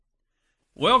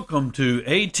Welcome to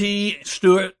A.T.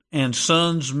 Stewart and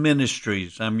Sons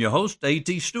Ministries. I'm your host,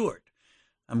 A.T. Stewart.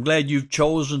 I'm glad you've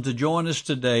chosen to join us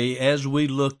today as we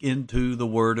look into the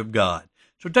Word of God.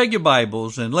 So take your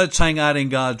Bibles and let's hang out in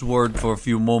God's Word for a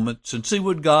few moments and see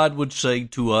what God would say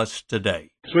to us today.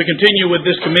 As we continue with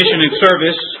this commissioning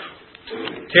service,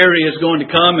 Terry is going to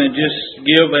come and just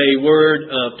give a word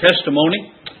of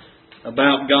testimony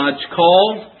about God's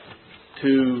call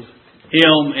to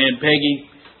him and Peggy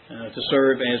to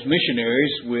serve as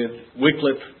missionaries with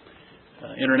Wycliffe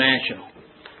International.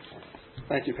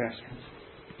 Thank you, Pastor.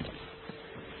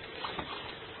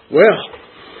 Well,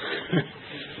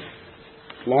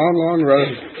 long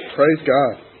road. Praise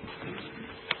God.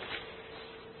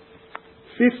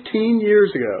 15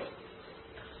 years ago,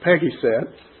 Peggy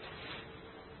said,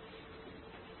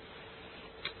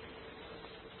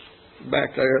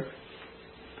 back there,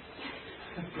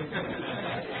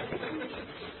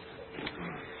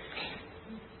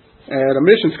 at a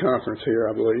missions conference here,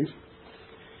 I believe.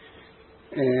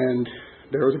 And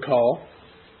there was a call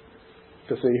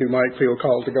to see who might feel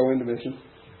called to go into mission.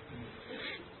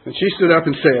 And she stood up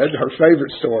and said, her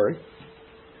favorite story,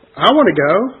 I want to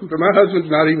go, but my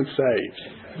husband's not even saved.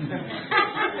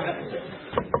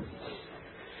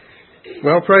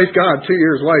 Well, praise God, 2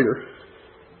 years later,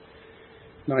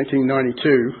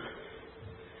 1992,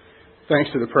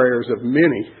 thanks to the prayers of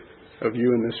many of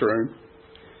you in this room,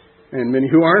 and many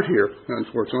who aren't here,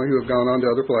 unfortunately, who have gone on to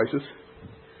other places,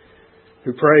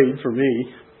 who prayed for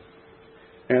me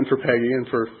and for Peggy and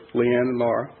for Leanne and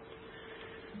Laura.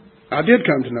 I did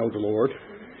come to know the Lord.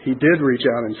 He did reach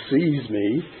out and seize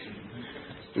me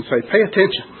and say, pay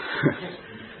attention.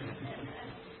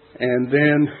 And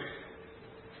then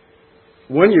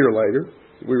 1 year later,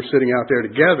 we were sitting out there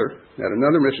together at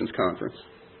another missions conference,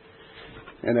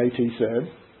 and A.T.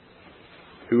 said,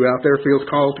 who out there feels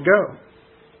called to go?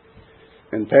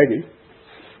 And Peggy,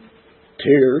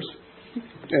 tears,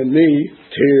 and me,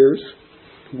 tears,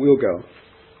 we'll go.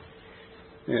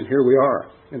 And here we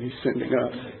are, and He's sending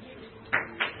us.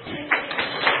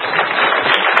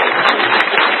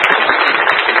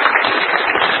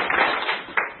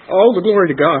 All the glory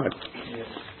to God.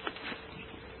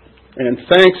 And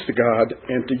thanks to God,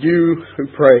 and to you who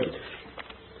prayed,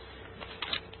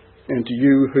 and to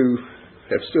you who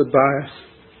have stood by us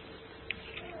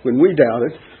when we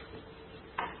doubted,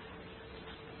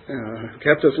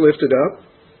 kept us lifted up,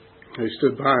 who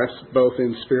stood by us both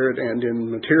in spirit and in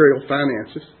material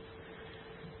finances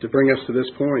to bring us to this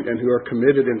point, and who are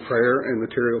committed in prayer and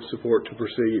material support to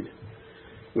proceed.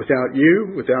 Without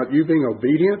you being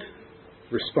obedient,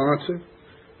 responsive,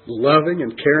 loving,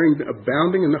 and caring,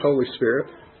 abounding in the Holy Spirit,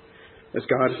 as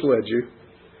God has led you,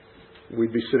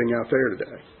 we'd be sitting out there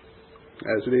today.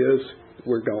 As it is,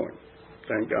 we're going.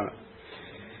 Thank God.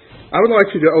 I would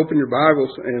like you to open your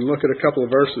Bibles and look at a couple of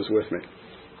verses with me.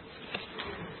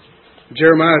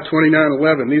 Jeremiah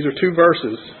 29:11. These are two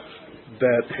verses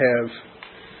that have,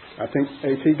 I think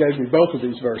A.T. gave me both of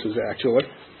these verses actually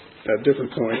at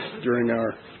different points during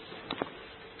our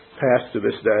path to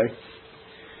this day.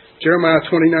 Jeremiah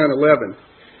 29:11.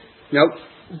 Now,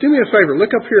 do me a favor.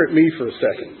 Look up here at me for a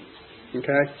second.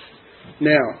 Okay?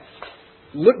 Now,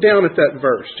 look down at that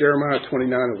verse, Jeremiah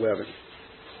 29:11.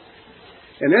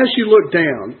 And as you look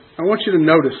down, I want you to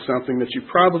notice something that you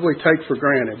probably take for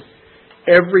granted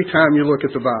every time you look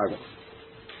at the Bible.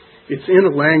 It's in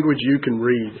a language you can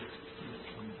read.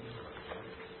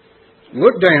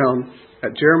 Look down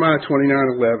at Jeremiah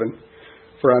 29:11.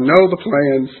 For I know the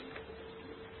plans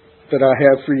that I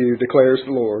have for you, declares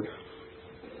the Lord.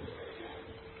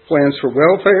 Plans for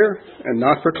welfare and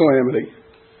not for calamity,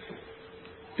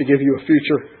 to give you a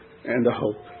future and a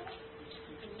hope.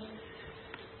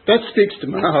 That speaks to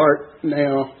my heart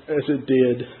now as it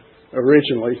did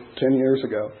originally 10 years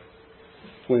ago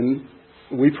when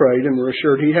we prayed and were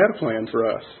assured He had a plan for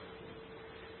us.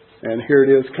 And here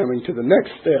it is coming to the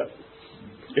next step.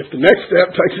 If the next step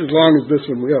takes as long as this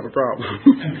one, we have a problem.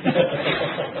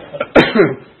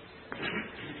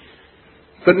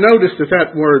 But notice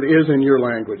that word is in your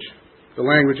language, the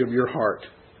language of your heart.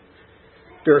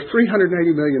 There are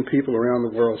 380 million people around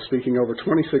the world speaking over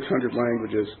 2,600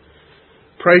 languages.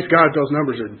 Praise God, those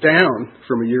numbers are down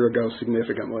from a year ago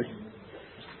significantly.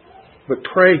 But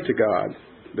pray to God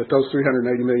that those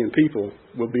 380 million people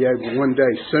will be able one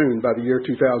day soon, by the year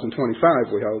 2025,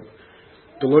 we hope,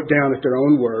 to look down at their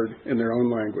own word in their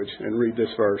own language and read this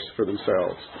verse for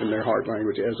themselves in their heart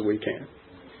language as we can.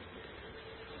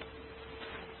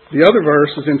 The other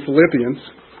verse is in Philippians,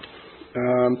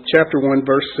 chapter 1,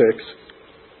 verse 6.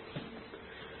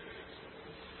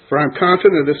 For I am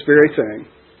confident of this very thing,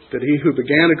 that He who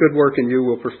began a good work in you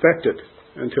will perfect it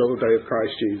until the day of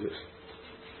Christ Jesus.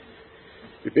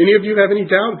 If any of you have any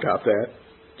doubt about that,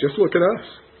 just look at us.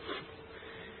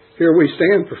 Here we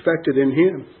stand perfected in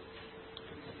Him.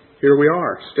 Here we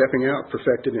are, stepping out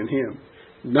perfected in Him.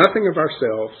 Nothing of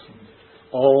ourselves,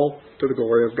 all to the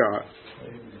glory of God.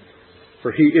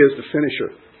 For He is the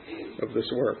finisher of this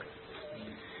work.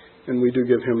 And we do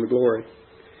give Him the glory.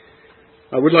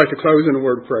 I would like to close in a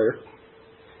word of prayer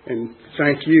and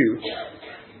thank you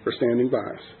for standing by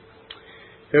us.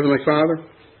 Heavenly Father,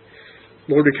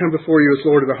 Lord, we come before you as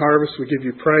Lord of the harvest. We give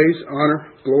you praise,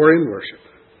 honor, glory, and worship.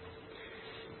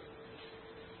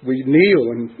 We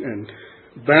kneel and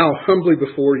bow humbly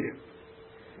before you,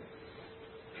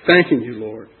 thanking you,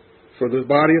 Lord, for the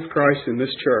body of Christ in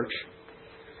this church,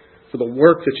 for the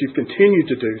work that you've continued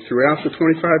to do throughout the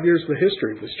 25 years of the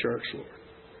history of this church, Lord,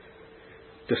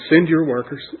 to send your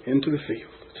workers into the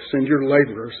field, to send your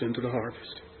laborers into the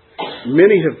harvest.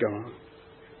 Many have gone.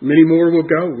 Many more will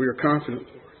go. We are confident,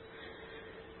 Lord.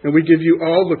 And we give you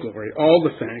all the glory, all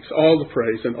the thanks, all the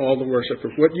praise, and all the worship for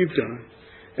what you've done.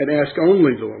 And ask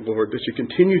only, Lord, that you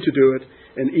continue to do it,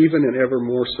 and even and ever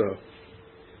more so.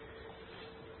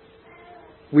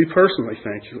 We personally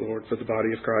thank you, Lord, for the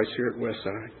body of Christ here at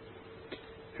Westside,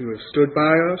 who have stood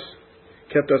by us,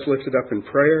 kept us lifted up in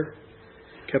prayer,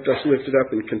 kept us lifted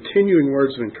up in continuing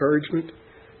words of encouragement,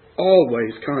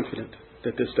 always confident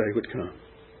that this day would come.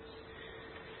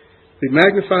 Be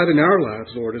magnified in our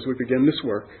lives, Lord, as we begin this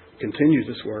work, continue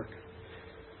this work.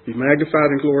 Be magnified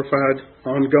and glorified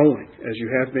ongoing, as you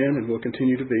have been and will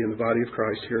continue to be in the body of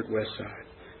Christ here at Westside.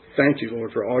 Thank you,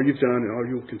 Lord, for all you've done and all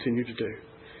you will continue to do.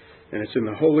 And it's in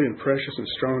the holy and precious and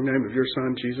strong name of your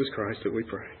Son, Jesus Christ, that we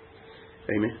pray.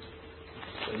 Amen.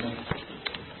 Amen.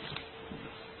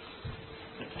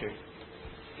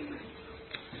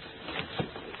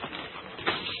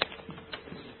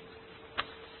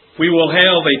 We will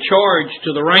have a charge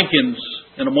to the Rankins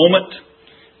in a moment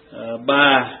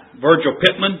by Virgil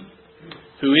Pittman,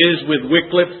 who is with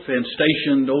Wycliffe and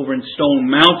stationed over in Stone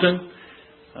Mountain.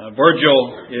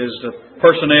 Virgil is the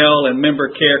personnel and member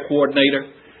care coordinator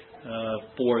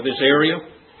for this area,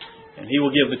 and he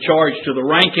will give the charge to the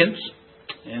Rankins.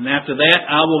 And after that,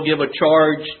 I will give a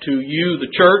charge to you, the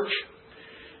church.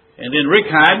 And then Rick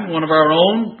Hyden, one of our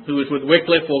own, who is with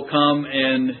Wycliffe, will come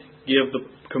and give the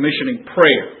commissioning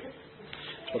prayer.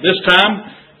 So this time,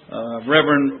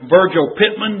 Reverend Virgil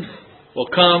Pittman will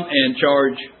come and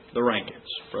charge the Rankins.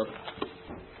 Brother.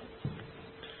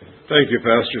 Thank you,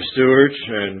 Pastor Stewart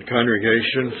and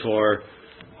congregation, for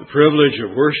the privilege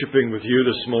of worshiping with you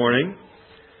this morning,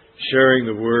 sharing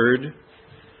the Word,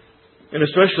 and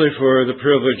especially for the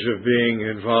privilege of being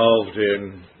involved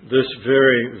in this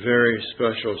very, very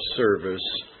special service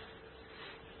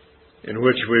in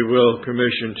which we will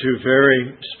commission two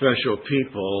very special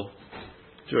people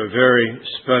to a very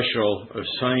special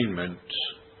assignment.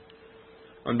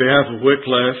 On behalf of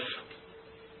Wycliffe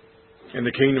and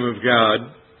the Kingdom of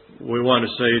God, we want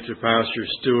to say to Pastor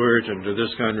Stewart and to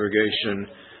this congregation,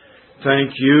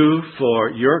 thank you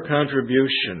for your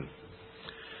contribution.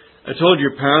 I told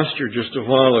your pastor just a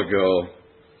while ago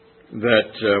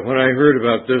that when I heard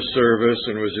about this service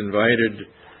and was invited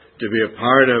to be a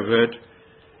part of it,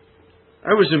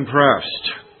 I was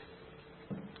impressed.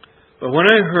 But when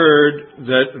I heard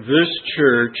that this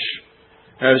church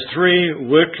has 3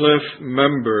 Wycliffe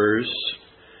members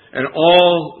and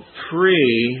all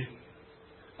 3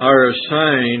 are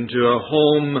assigned to a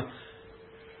home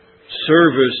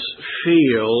service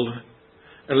field,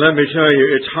 and let me tell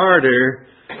you, it's harder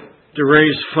to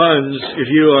raise funds if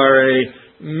you are a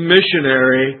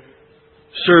missionary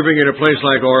serving in a place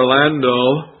like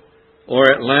Orlando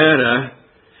or Atlanta.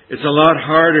 It's a lot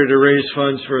harder to raise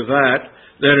funds for that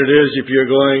than it is if you're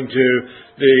going to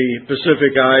the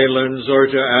Pacific Islands or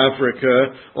to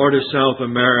Africa or to South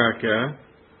America.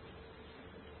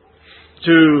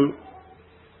 To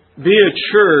be a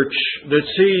church that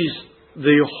sees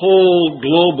the whole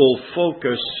global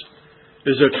focus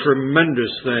is a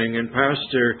tremendous thing. And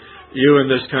Pastor, you and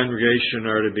this congregation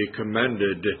are to be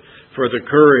commended for the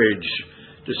courage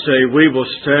to say we will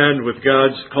stand with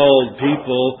God's called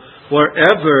people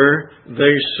wherever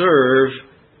they serve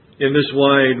in this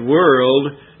wide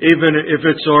world, even if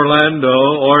it's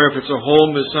Orlando or if it's a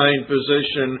home assigned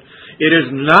position. It is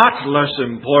not less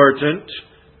important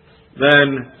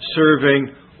than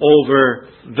serving over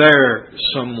there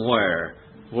somewhere,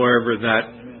 wherever that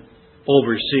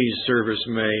overseas service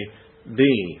may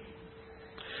be.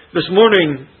 This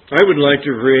morning, I would like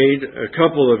to read a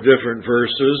couple of different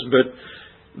verses, but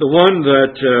the one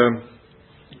that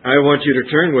I want you to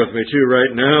turn with me to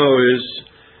right now is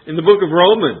in the book of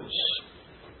Romans.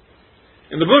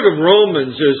 And the book of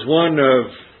Romans is one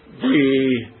of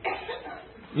the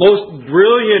most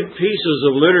brilliant pieces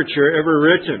of literature ever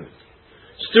written.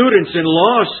 Students in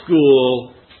law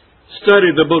school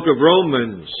study the book of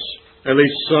Romans, at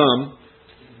least some,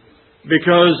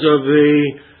 because of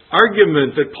the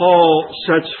argument that Paul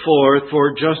sets forth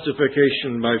for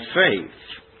justification by faith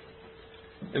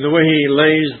and the way he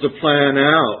lays the plan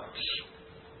out.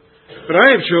 But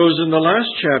I have chosen the last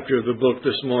chapter of the book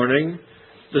this morning,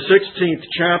 the 16th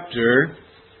chapter,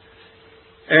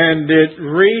 and it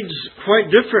reads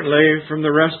quite differently from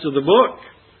the rest of the book.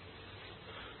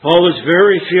 Paul is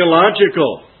very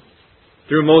theological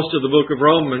through most of the book of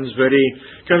Romans, but he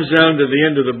comes down to the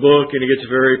end of the book and he gets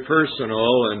very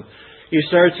personal, and he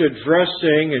starts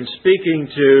addressing and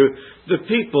speaking to the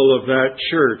people of that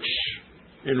church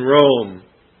in Rome.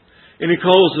 And he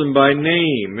calls them by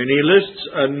name, and he lists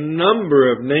a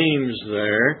number of names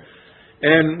there.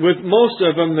 And with most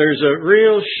of them, there's a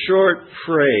real short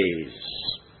phrase.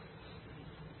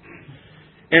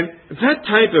 And that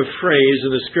type of phrase in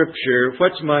the Scripture,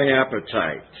 what's my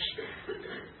appetite?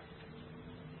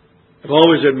 I've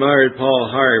always admired Paul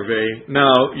Harvey.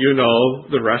 Now, you know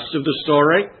the rest of the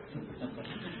story.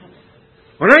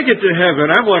 When I get to heaven,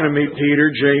 I want to meet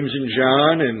Peter, James, and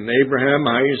John, and Abraham,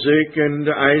 Isaac, and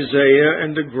Isaiah,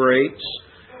 and the greats.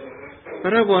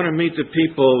 But I want to meet the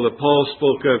people that Paul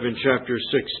spoke of in chapter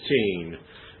 16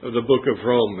 of the book of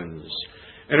Romans.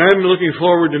 And I'm looking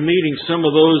forward to meeting some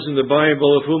of those in the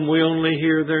Bible of whom we only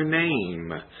hear their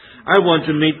name. I want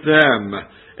to meet them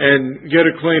and get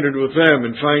acquainted with them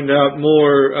and find out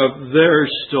more of their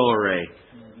story.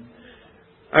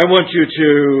 I want you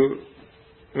to,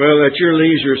 well, at your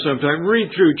leisure sometime,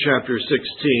 read through chapter 16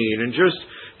 and just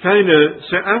kind of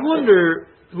say, I wonder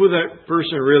who that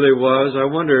person really was. I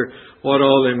wonder what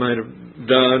all they might have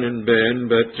done and been.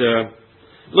 But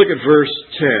look at verse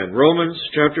 10. Romans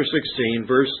chapter 16,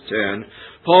 verse 10.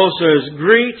 Paul says,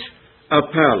 Greet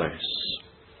Apelles,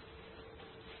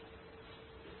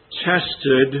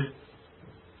 tested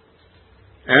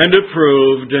and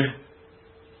approved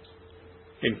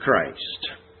in Christ.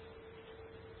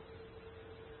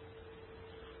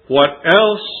 What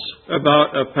else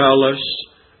about Apelles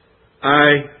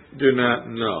I do not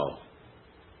know.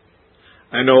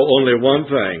 I know only one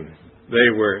thing. They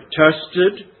were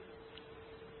tested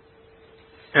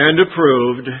and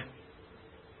approved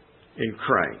in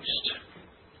Christ.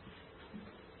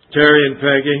 Terry and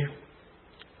Peggy,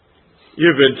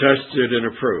 you've been tested and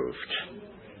approved.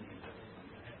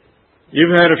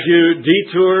 You've had a few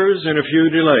detours and a few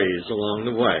delays along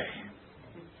the way.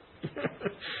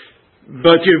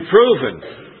 But you've proven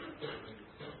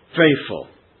faithful,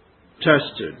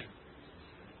 tested,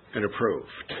 and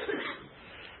approved.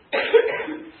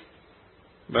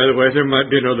 By the way, there might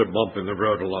be another bump in the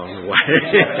road along the way.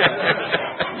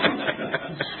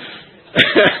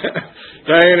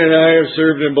 Diane and I have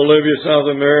served in Bolivia, South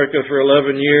America for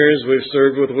 11 years. We've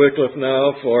served with Wycliffe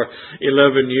now for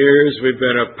 11 years. We've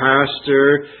been a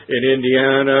pastor in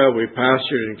Indiana. We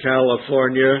pastored in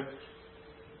California.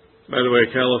 By the way,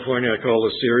 California I call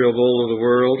the cereal bowl of the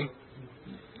world.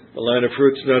 The land of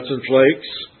fruits, nuts, and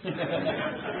flakes.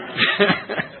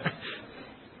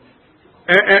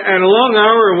 And along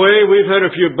our way, we've had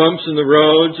a few bumps in the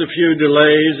roads, a few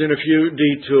delays, and a few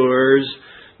detours.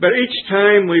 But each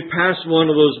time we pass one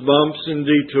of those bumps and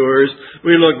detours,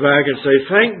 we look back and say,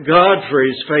 thank God for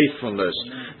His faithfulness.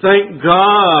 Thank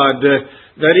God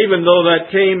that even though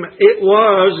that came, it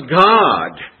was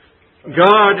God.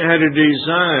 God had a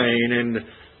design, and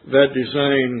that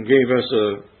design gave us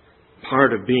a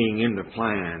part of being in the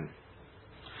plan.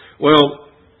 Well,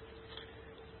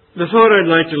 the thought I'd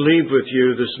like to leave with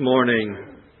you this morning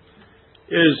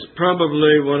is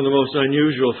probably one of the most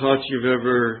unusual thoughts you've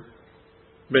ever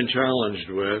been challenged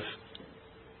with.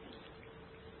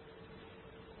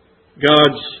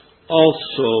 God's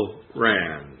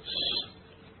also-rans.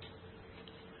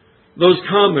 Those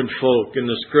common folk in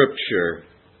the Scripture,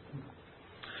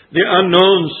 the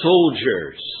unknown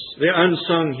soldiers, the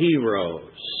unsung heroes,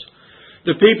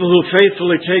 the people who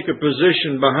faithfully take a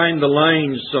position behind the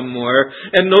lines somewhere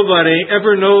and nobody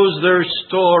ever knows their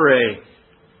story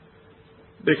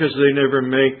because they never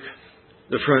make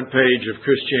the front page of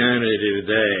Christianity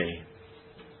Today.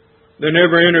 They're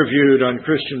never interviewed on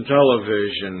Christian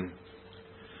television.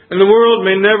 And the world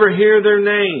may never hear their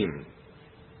name.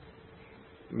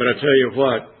 But I tell you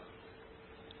what,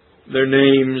 their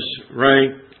names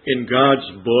rank in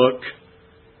God's book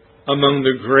among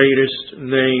the greatest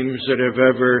names that have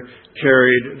ever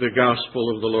carried the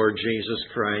gospel of the Lord Jesus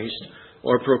Christ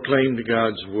or proclaimed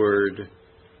God's Word.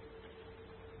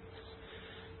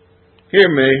 Hear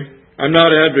me. I'm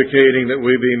not advocating that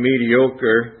we be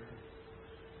mediocre,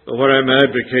 but what I'm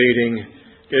advocating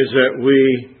is that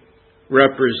we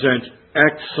represent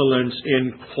excellence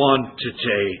in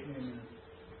quantity.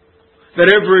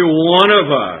 That every one of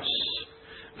us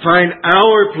find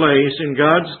our place in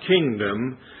God's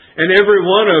kingdom, and every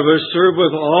one of us serve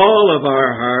with all of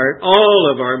our heart, all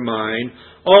of our mind,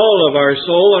 all of our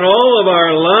soul, and all of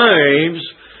our lives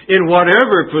in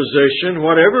whatever position,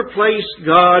 whatever place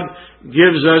God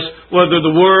gives us, whether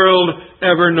the world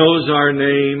ever knows our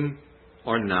name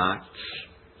or not.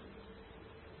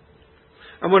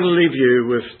 I want to leave you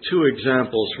with two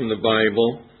examples from the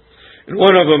Bible. And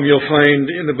one of them you'll find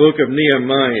in the book of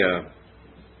Nehemiah.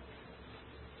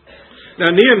 Now,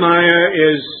 Nehemiah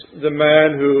is the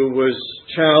man who was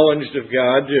challenged of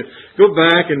God to go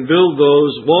back and build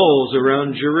those walls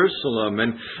around Jerusalem.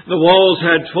 And the walls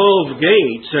had 12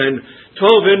 gates, and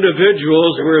 12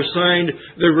 individuals were assigned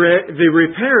the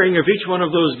repairing of each one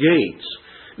of those gates.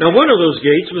 Now, one of those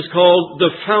gates was called the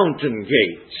Fountain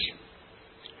Gate.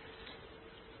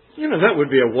 You know, that would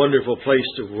be a wonderful place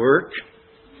to work,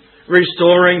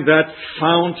 restoring that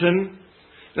fountain.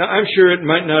 Now, I'm sure it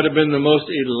might not have been the most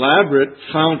elaborate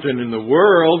fountain in the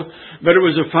world, but it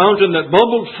was a fountain that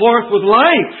bubbled forth with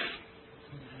life.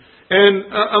 And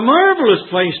a marvelous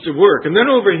place to work. And then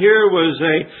over here was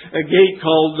a gate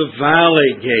called the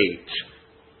Valley Gate.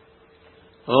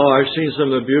 Oh, I've seen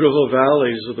some of the beautiful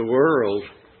valleys of the world.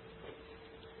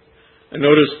 I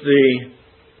noticed the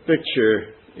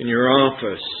picture in your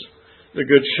office, the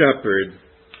Good Shepherd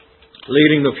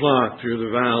leading the flock through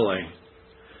the valley.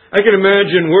 I can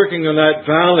imagine working on that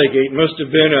valley gate must have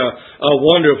been a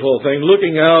wonderful thing,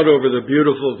 looking out over the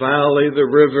beautiful valley, the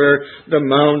river, the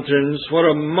mountains. What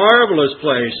a marvelous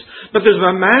place. But there's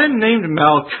a man named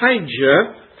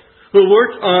Malchijah who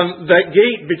worked on that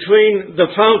gate between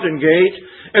the Fountain Gate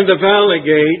and the Valley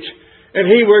Gate, and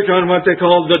he worked on what they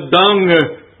called the Dung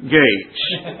Gate.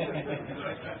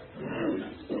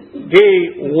 He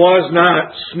was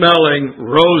not smelling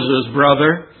roses,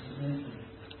 brother.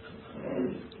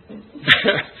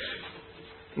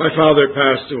 My father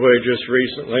passed away just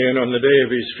recently, and on the day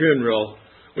of his funeral,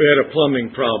 we had a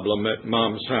plumbing problem at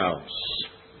Mom's house.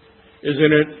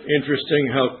 Isn't it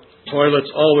interesting how toilets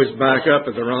always back up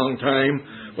at the wrong time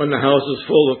when the house is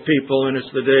full of people and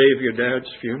it's the day of your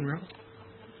dad's funeral?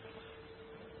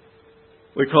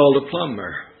 We called a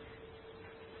plumber.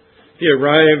 He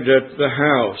arrived at the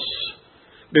house.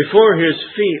 Before his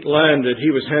feet landed,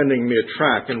 he was handing me a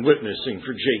tract and witnessing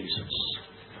for Jesus.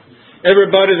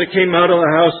 Everybody that came out of the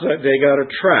house that day got a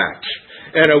tract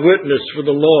and a witness for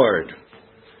the Lord.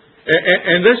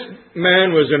 And this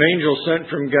man was an angel sent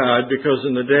from God, because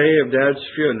in the day of Dad's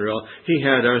funeral, he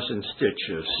had us in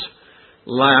stitches,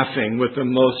 laughing with the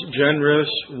most generous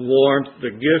warmth,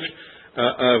 the gift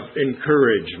of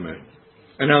encouragement.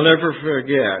 And I'll never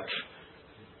forget,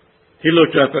 he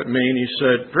looked up at me and he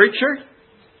said, "Preacher,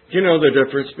 do you know the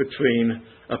difference between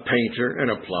a painter and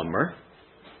a plumber?"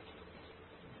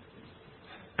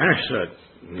 And I said,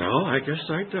 "No, I guess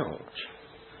I don't."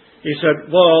 He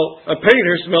said, "Well, a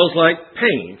painter smells like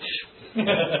paint."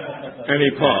 And he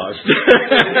paused.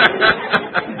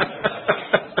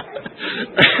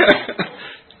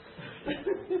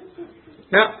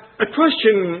 Now, a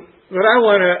question that I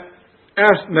want to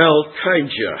ask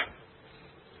Malchijah.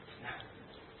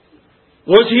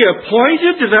 Was he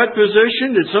appointed to that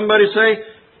position? Did somebody say,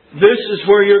 "This is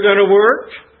where you're going to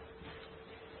work"?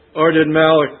 Or did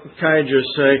Malchijah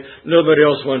say, "Nobody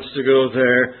else wants to go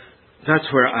there. That's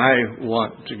where I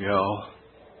want to go"?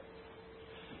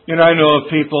 You know, I know of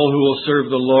people who will serve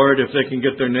the Lord if they can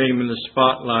get their name in the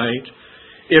spotlight.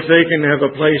 If they can have a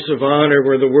place of honor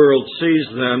where the world sees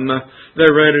them,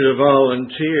 they're ready to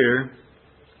volunteer.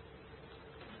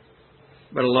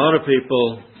 But a lot of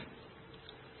people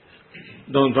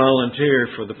don't volunteer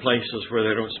for the places where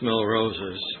they don't smell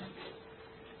roses,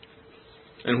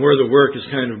 and where the work is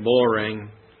kind of boring,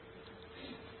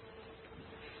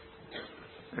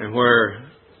 and where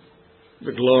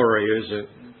the glory isn't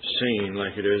seen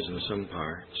like it is in some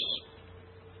parts.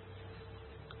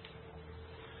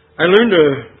 I learned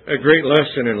a great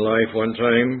lesson in life one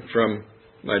time from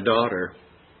my daughter.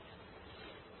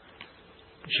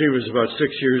 She was about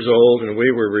 6 years old, and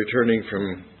we were returning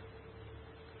from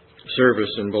service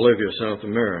in Bolivia, South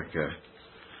America.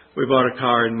 We bought a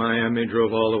car in Miami,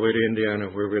 drove all the way to Indiana,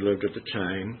 where we lived at the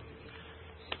time.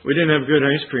 We didn't have good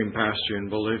ice cream pasture in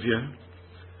Bolivia.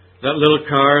 That little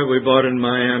car we bought in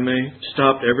Miami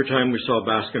stopped every time we saw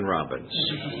Baskin-Robbins.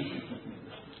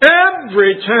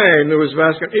 Every time there was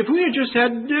Baskin. If we had just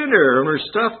had dinner and were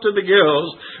stuffed to the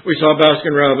gills, we saw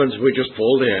Baskin-Robbins, we just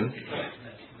pulled in.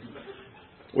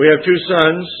 We have 2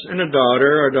 sons and a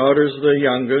daughter. Our daughter's the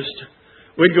youngest.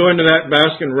 We'd go into that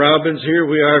Baskin Robbins. Here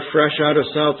we are, fresh out of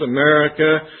South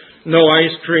America. No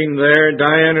ice cream there.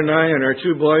 Diane and I and our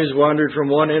 2 boys wandered from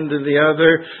one end to the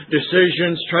other.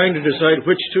 Decisions, trying to decide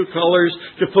which 2 colors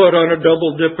to put on a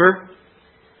double dipper.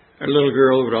 Our little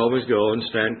girl would always go and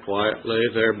stand quietly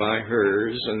there by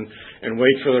hers and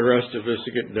wait for the rest of us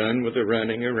to get done with the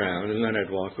running around. And then I'd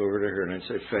walk over to her and I'd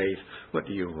say, Faith, what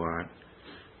do you want?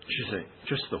 She'd say,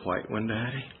 just the white one,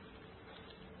 Daddy.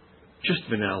 Just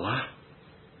vanilla.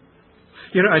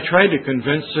 You know, I tried to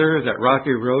convince her that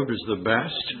Rocky Road was the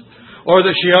best, or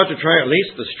that she ought to try at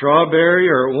least the strawberry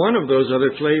or one of those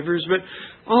other flavors, but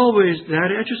always,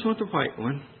 Daddy, I just want the white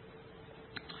one.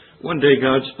 One day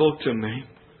God spoke to me,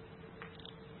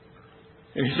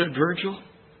 and He said, Virgil,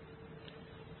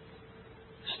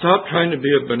 stop trying to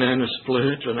be a banana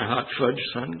split on a hot fudge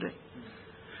sundae.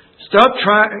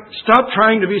 Stop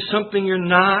trying to be something you're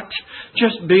not.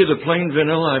 Just be the plain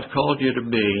vanilla I've called you to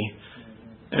be.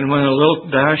 And when a little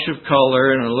dash of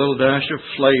color and a little dash of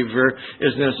flavor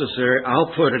is necessary,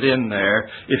 I'll put it in there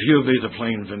if you'll be the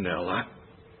plain vanilla.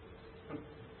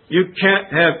 You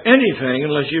can't have anything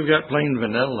unless you've got plain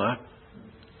vanilla.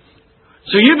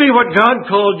 So you be what God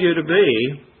called you to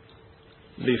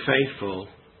be. Be faithful.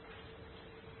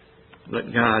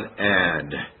 Let God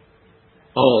add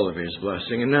all of His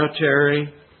blessing. And now,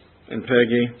 Terry and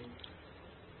Peggy,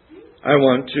 I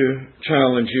want to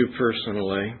challenge you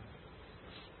personally.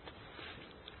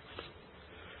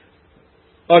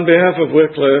 On behalf of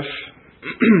Wycliffe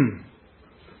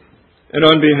and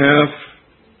on behalf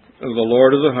of the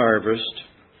Lord of the harvest,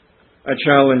 I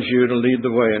challenge you to lead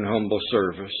the way in humble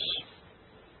service.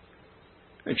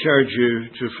 I charge you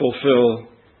to fulfill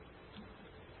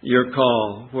your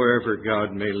call wherever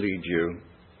God may lead you.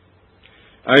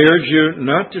 I urge you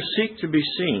not to seek to be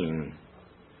seen,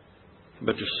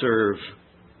 but to serve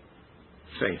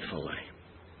faithfully.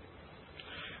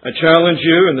 I challenge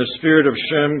you in the spirit of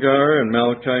Shamgar and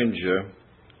Malchijah.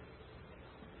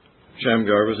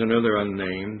 Shamgar was another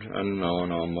unnamed,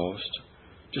 unknown almost.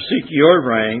 To seek your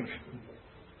rank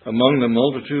among the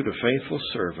multitude of faithful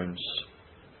servants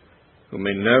who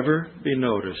may never be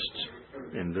noticed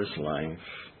in this life.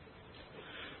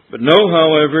 But know,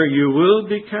 however, you will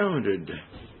be counted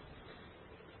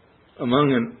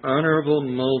among an honorable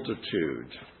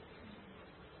multitude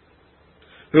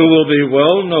who will be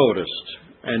well noticed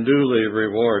and duly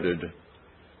rewarded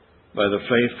by the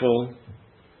faithful,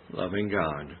 loving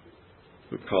God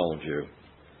who called you.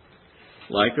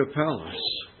 Like Apollos,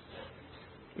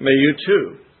 may you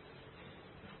too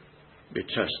be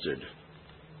tested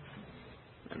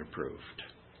and approved.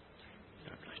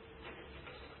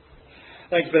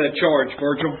 Thanks for that charge,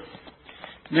 Virgil.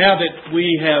 Now that we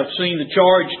have seen the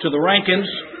charge to the Rankins,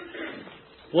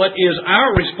 what is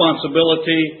our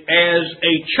responsibility as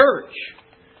a church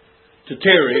to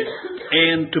Terry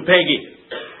and to Peggy?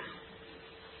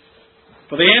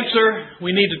 For the answer,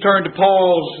 we need to turn to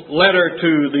Paul's letter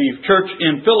to the church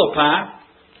in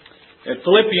Philippi at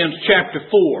Philippians chapter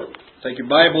 4. Take your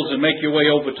Bibles and make your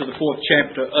way over to the 4th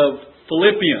chapter of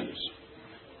Philippians.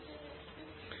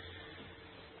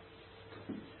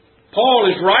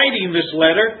 Paul is writing this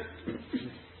letter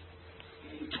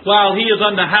while he is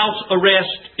under house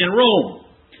arrest in Rome.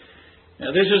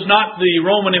 Now, this is not the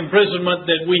Roman imprisonment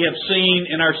that we have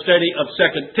seen in our study of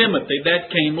 2 Timothy.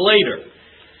 That came later.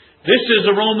 This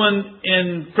is a Roman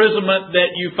imprisonment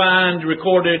that you find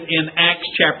recorded in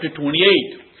Acts chapter 28.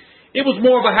 It was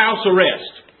more of a house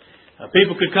arrest.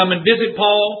 People could come and visit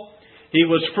Paul. He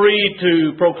was free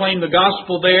to proclaim the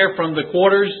gospel there from the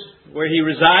quarters where he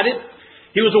resided.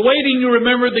 He was awaiting, you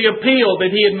remember, the appeal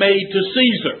that he had made to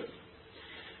Caesar.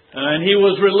 And he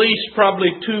was released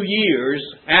probably 2 years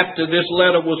after this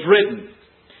letter was written.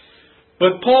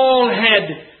 But Paul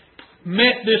had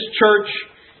met this church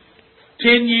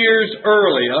 10 years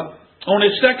earlier on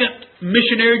his second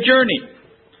missionary journey.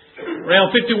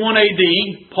 Around 51 AD,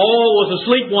 Paul was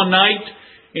asleep one night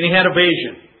and he had a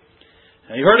vision.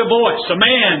 And he heard a voice, a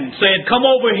man saying, "Come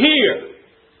over here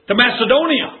to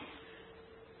Macedonia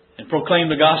and proclaim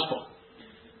the gospel."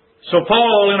 So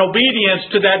Paul, in obedience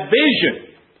to that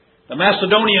vision, the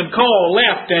Macedonian call,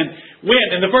 left and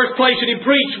went. And the first place that he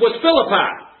preached was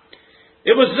Philippi.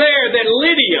 It was there that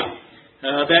Lydia,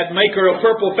 that maker of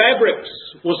purple fabrics,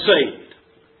 was saved.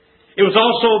 It was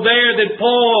also there that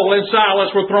Paul and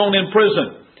Silas were thrown in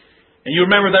prison. And you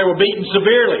remember they were beaten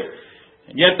severely.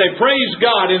 And yet they praised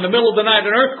God. In the middle of the night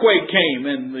an earthquake came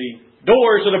and the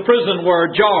doors of the prison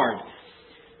were ajar.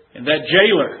 And that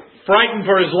jailer, frightened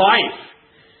for his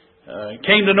life,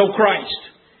 came to know Christ.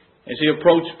 as he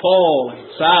approached Paul and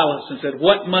Silas and said,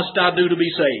 "What must I do to be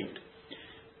saved?"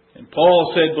 And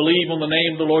Paul said, "Believe on the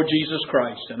name of the Lord Jesus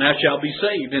Christ, and thou shalt be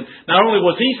saved." And not only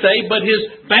was he saved, but his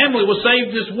family was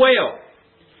saved as well.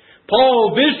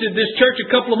 Paul visited this church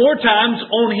a couple of more times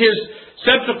on his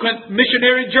subsequent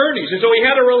missionary journeys. And so he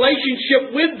had a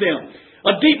relationship with them,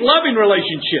 a deep, loving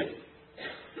relationship.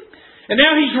 And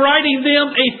now he's writing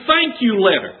them a thank you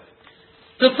letter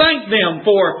to thank them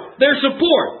for their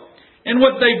support and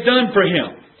what they've done for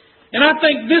him. And I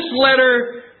think this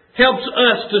letter helps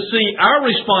us to see our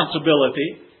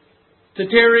responsibility to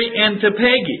Terry and to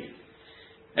Peggy,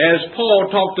 as Paul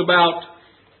talked about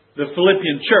the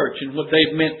Philippian church and what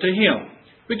they've meant to him.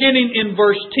 Beginning in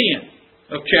verse 10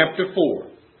 of chapter 4.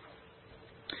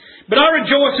 "But I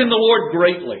rejoice in the Lord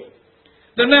greatly,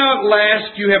 that now at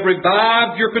last you have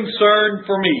revived your concern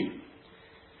for me.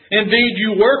 Indeed,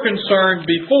 you were concerned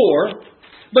before,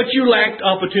 but you lacked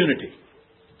opportunity.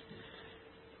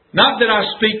 Not that I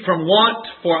speak from want,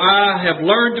 for I have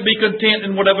learned to be content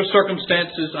in whatever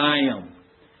circumstances I am.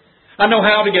 I know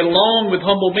how to get along with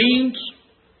humble means.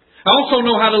 I also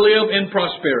know how to live in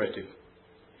prosperity.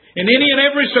 In any and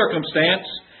every circumstance,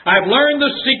 I have learned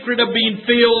the secret of being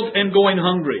filled and going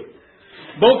hungry,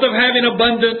 both of having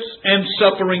abundance and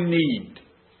suffering need.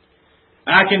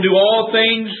 I can do all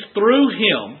things through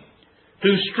Him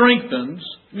who strengthens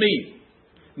me.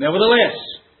 Nevertheless,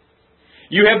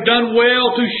 you have done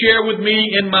well to share with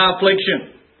me in my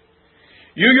affliction.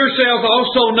 You yourselves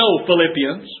also know,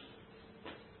 Philippians,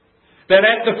 that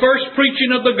at the first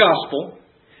preaching of the gospel,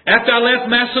 after I left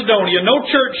Macedonia, no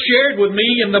church shared with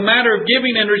me in the matter of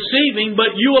giving and receiving,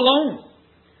 but you alone.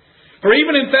 For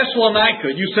even in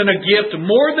Thessalonica, you sent a gift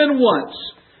more than once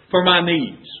for my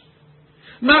needs.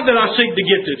 Not that I seek the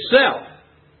gift itself,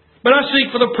 but I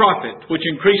seek for the profit, which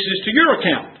increases to your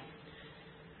account.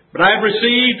 But I have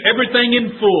received everything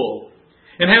in full,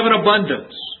 and have an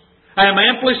abundance. I am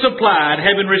amply supplied,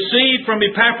 having received from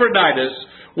Epaphroditus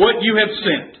what you have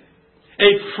sent,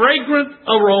 a fragrant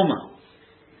aroma,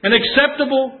 an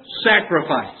acceptable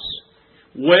sacrifice,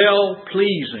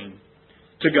 well-pleasing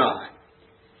to God.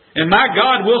 And my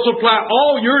God will supply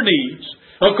all your needs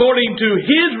according to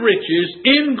His riches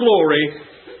in glory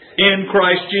in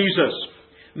Christ Jesus.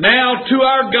 Now to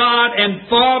our God and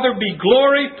Father be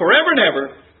glory forever and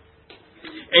ever.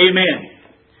 Amen.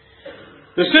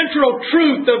 The central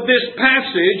truth of this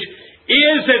passage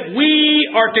is that we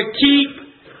are to keep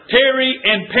Terry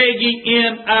and Peggy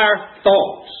in our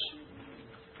thoughts.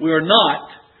 We are not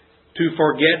to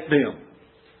forget them.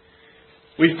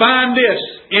 We find this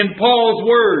in Paul's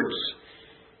words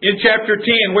in chapter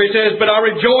 10, where he says, "But I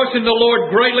rejoice in the Lord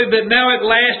greatly that now at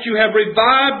last you have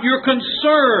revived your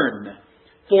concern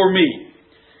for me."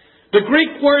 The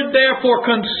Greek word there for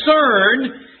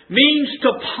concern means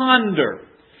to ponder.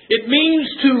 It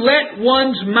means to let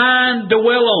one's mind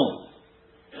dwell on,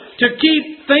 to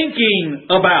keep thinking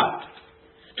about,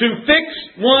 to fix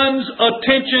one's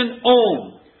attention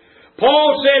on.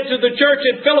 Paul said to the church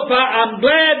at Philippi, "I'm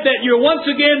glad that you're once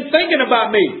again thinking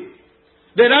about me,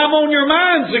 that I'm on your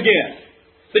minds again,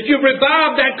 that you've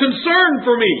revived that concern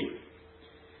for me."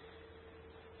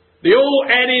 The old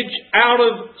adage, out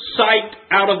of sight,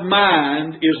 out of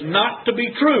mind, is not to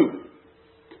be true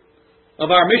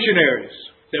of our missionaries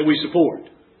that we support.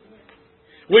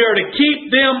 We are to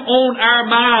keep them on our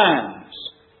minds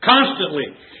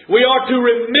constantly. We are to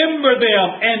remember them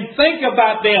and think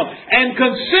about them and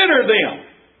consider them.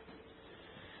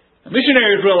 The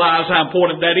missionaries realize how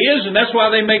important that is, and that's why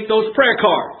they make those prayer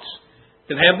cards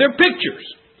that have their pictures.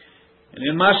 And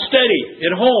in my study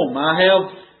at home, I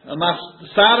have my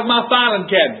side of my filing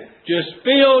cabinet just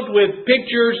filled with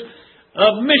pictures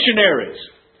of missionaries,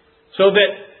 so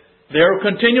that they're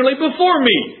continually before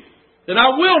me, that I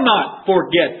will not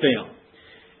forget them.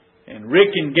 And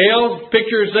Rick and Gail's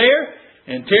pictures there,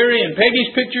 and Terry and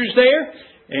Peggy's pictures there.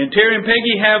 And Terry and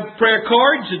Peggy have prayer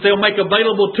cards that they'll make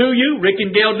available to you. Rick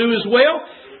and Gail do as well,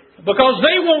 because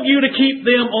they want you to keep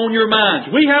them on your minds.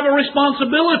 We have a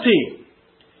responsibility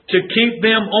to keep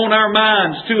them on our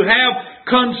minds, to have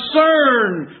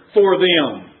concern for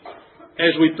them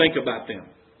as we think about them.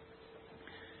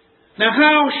 Now,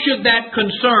 how should that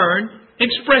concern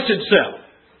express itself?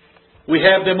 We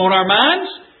have them on our minds.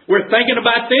 We're thinking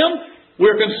about them.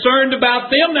 We're concerned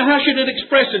about them. Now, how should it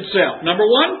express itself? Number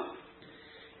one,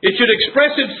 it should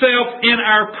express itself in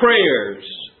our prayers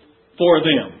for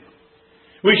them.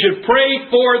 We should pray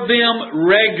for them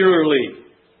regularly.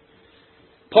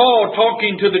 Paul,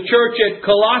 talking to the church at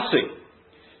Colossae,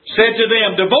 said to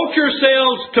them, "Devote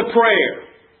yourselves to prayer.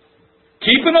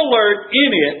 Keep an alert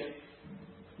in it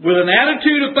with an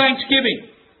attitude of thanksgiving.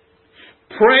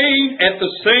 praying at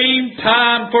the same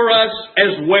time for us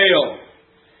as well,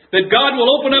 that God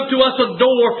will open up to us a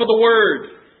door for the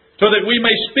Word, so that we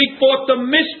may speak forth the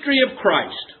mystery of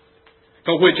Christ,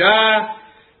 for which I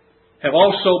have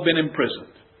also been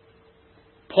imprisoned.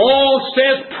 Paul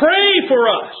says, pray for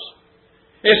us.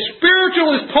 As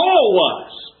spiritual as Paul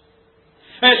was,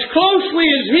 as closely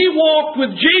as he walked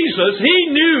with Jesus, he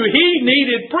knew he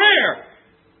needed prayer.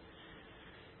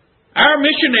 Our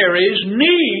missionaries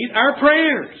need our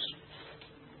prayers.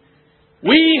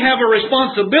 We have a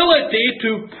responsibility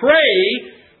to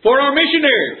pray for our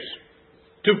missionaries,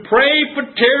 to pray for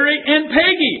Terry and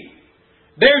Peggy.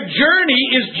 Their journey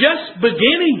is just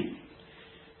beginning.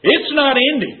 It's not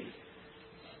ending.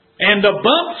 And the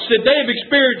bumps that they've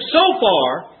experienced so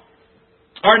far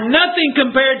are nothing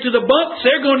compared to the bumps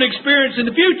they're going to experience in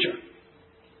the future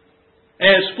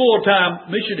as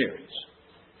full-time missionaries.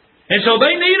 And so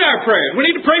they need our prayers. We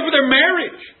need to pray for their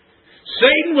marriage.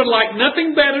 Satan would like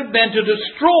nothing better than to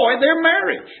destroy their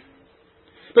marriage.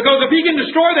 Because if he can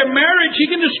destroy their marriage, he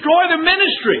can destroy their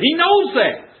ministry. He knows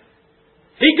that.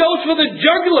 He goes for the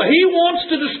jugular. He wants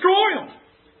to destroy them.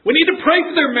 We need to pray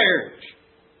for their marriage.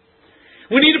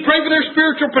 We need to pray for their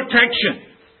spiritual protection,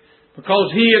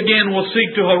 because he again will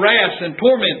seek to harass and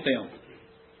torment them.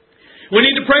 We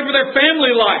need to pray for their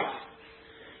family life,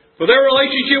 for their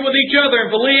relationship with each other, and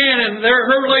for Leanne and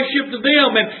her relationship to them,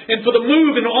 and for the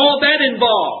move and all that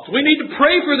involved. We need to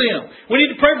pray for them. We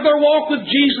need to pray for their walk with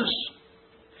Jesus,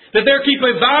 that they'll keep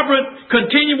a vibrant,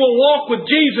 continual walk with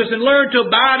Jesus and learn to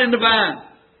abide in the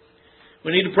vine.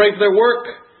 We need to pray for their work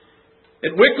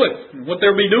at Wycliffe and what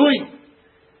they'll be doing,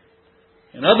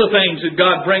 and other things that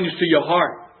God brings to your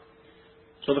heart.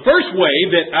 So the first way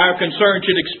that our concern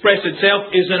should express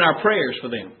itself is in our prayers for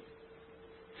them.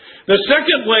 The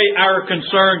second way our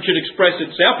concern should express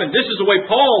itself, and this is the way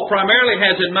Paul primarily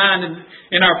has in mind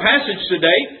in our passage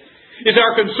today, is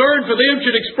our concern for them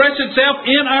should express itself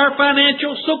in our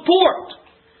financial support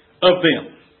of them.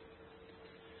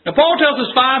 Now Paul tells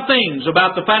us 5 things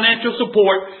about the financial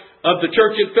support of the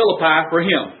church at Philippi for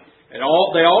him. And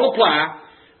they all apply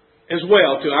as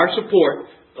well to our support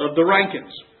of the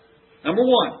Rankins. Number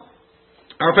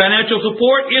 1, our financial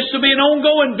support is to be an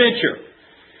ongoing venture.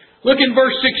 Look in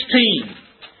verse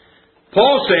 16.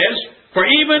 Paul says, for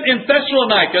even in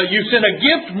Thessalonica you sent a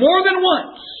gift more than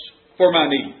once for my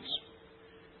needs.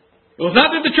 It was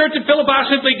not that the church at Philippi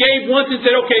simply gave once and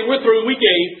said, okay, we're through, we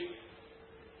gave.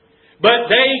 But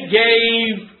they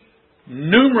gave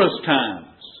numerous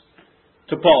times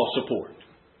to Paul's support.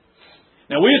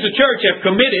 Now we as a church have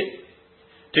committed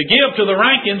to give to the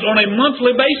Rankins on a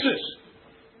monthly basis.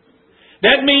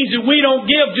 That means that we don't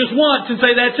give just once and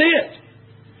say that's it.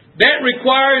 That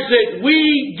requires that we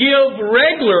give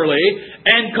regularly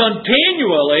and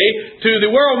continually to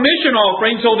the World Mission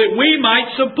Offering so that we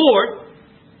might support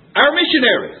our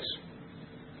missionaries.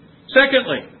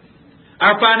 Secondly,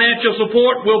 our financial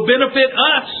support will benefit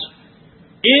us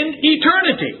in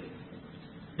eternity.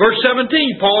 Verse 17,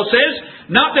 Paul says,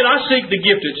 not that I seek the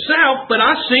gift itself, but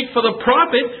I seek for the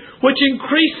profit which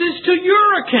increases to your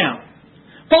account.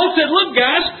 Paul said, look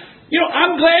guys,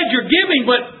 I'm glad you're giving,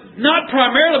 but not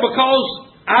primarily because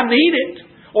I need it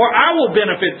or I will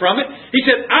benefit from it. He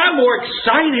said, I'm more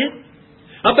excited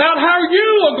about how you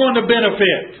are going to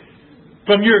benefit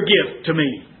from your gift to me.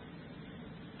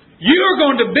 You are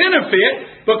going to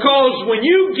benefit because when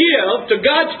you give to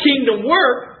God's kingdom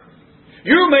work,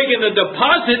 you're making a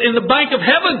deposit in the bank of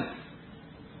heaven.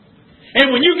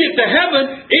 And when you get to heaven,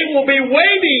 it will be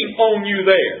waiting on you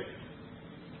there.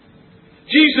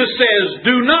 Jesus says,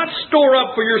 do not store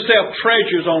up for yourself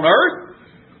treasures on earth,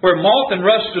 where moth and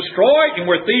rust destroy and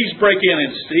where thieves break in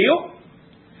and steal.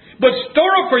 But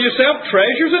store up for yourself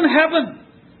treasures in heaven,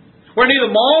 where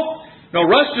neither moth nor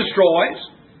rust destroys,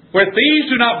 where thieves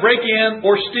do not break in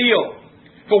or steal.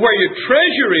 For where your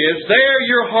treasure is, there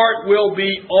your heart will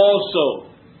be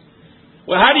also.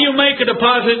 Well, how do you make a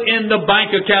deposit in the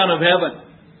bank account of heaven?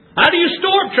 How do you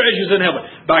store up treasures in heaven?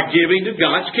 By giving to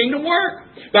God's kingdom work.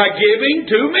 By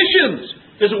giving to missions.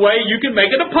 There's a way you can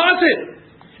make a deposit.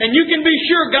 And you can be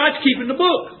sure God's keeping the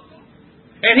book.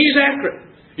 And He's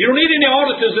accurate. You don't need any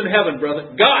auditors in heaven,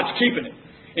 brother. God's keeping it.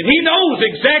 And He knows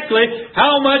exactly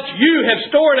how much you have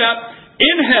stored up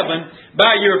in heaven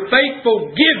by your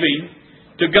faithful giving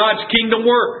to God's kingdom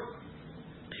work.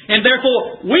 And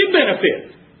therefore, we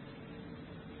benefit.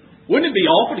 Wouldn't it be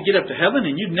awful to get up to heaven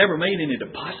and you've never made any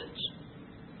deposits?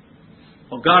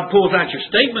 Well, God pulls out your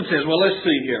statement and says, well, let's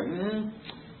see here.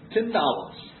 $10.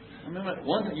 I remember that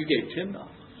one time you gave $10.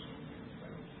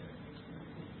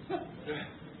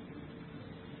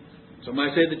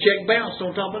 Somebody said the check bounced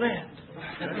on top of that.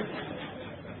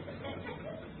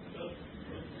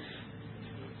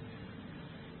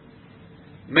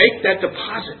 make that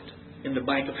deposit in the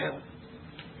bank of heaven.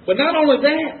 But not only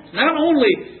that, not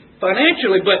only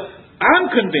financially, but I'm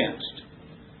convinced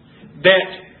that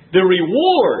the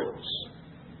rewards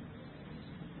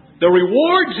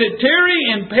that Terry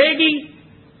and Peggy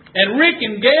and Rick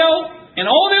and Gail and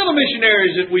all the other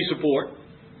missionaries that we support,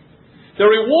 the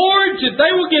rewards that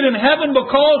they will get in heaven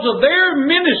because of their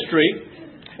ministry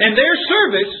and their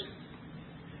service,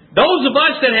 those of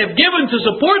us that have given to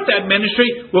support that ministry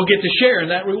will get to share in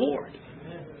that reward.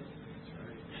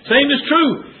 Same is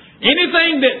true.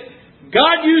 Anything that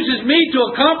God uses me to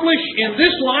accomplish in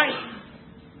this life,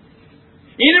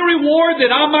 any reward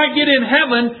that I might get in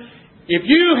heaven, if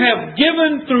you have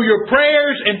given through your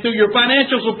prayers and through your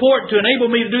financial support to enable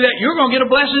me to do that, you're going to get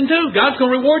a blessing too. God's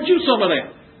going to reward you some of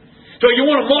that. So you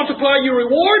want to multiply your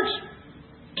rewards?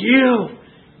 Give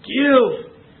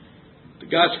to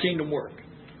God's kingdom work.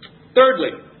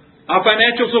 Thirdly, our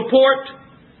financial support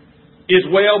is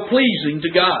well-pleasing to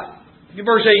God. Look at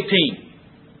verse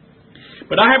 18.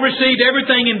 But I have received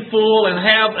everything in full and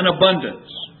have an abundance.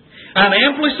 I am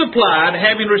amply supplied,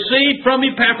 having received from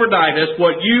Epaphroditus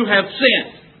what you have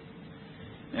sent.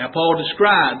 Now Paul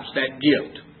describes that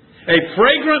gift. A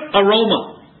fragrant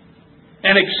aroma,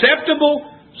 an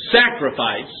acceptable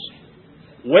sacrifice,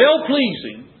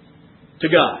 well-pleasing to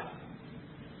God.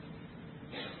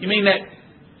 You mean that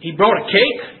he brought a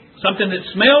cake? Something that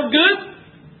smelled good?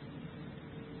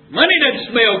 Money doesn't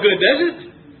smell good, does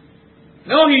it?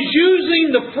 No, he's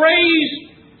using the phrase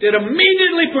that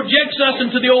immediately projects us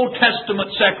into the Old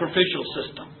Testament sacrificial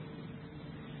system.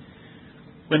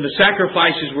 When the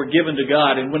sacrifices were given to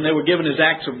God and when they were given as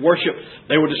acts of worship,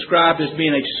 they were described as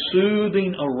being a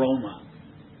soothing aroma,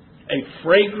 a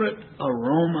fragrant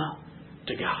aroma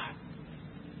to God.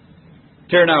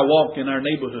 Terry and I walk in our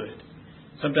neighborhood.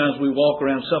 Sometimes we walk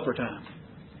around supper time.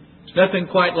 It's nothing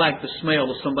quite like the smell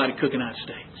of somebody cooking out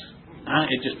steaks.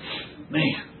 It just,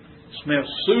 smells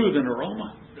soothing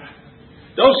aroma.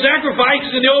 Those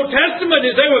sacrifices in the Old Testament,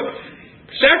 as they were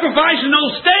sacrificing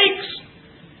those steaks,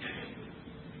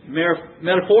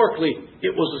 metaphorically,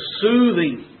 it was a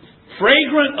soothing,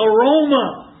 fragrant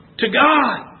aroma to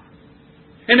God.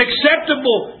 An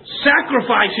acceptable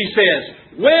sacrifice, he says,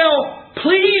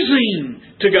 well-pleasing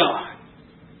to God.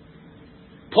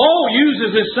 Paul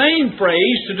uses the same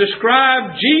phrase to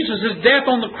describe Jesus' death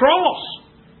on the cross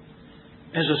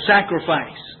as a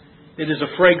sacrifice that is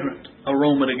a fragrant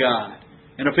aroma to God.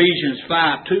 In Ephesians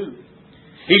 5:2,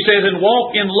 he says, and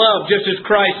walk in love just as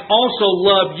Christ also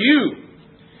loved you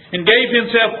and gave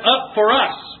himself up for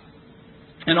us,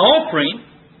 an offering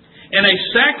and a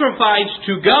sacrifice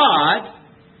to God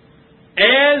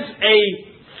as a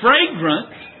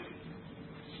fragrant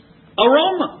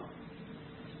aroma.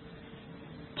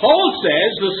 Paul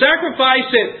says the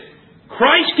sacrifice that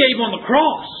Christ gave on the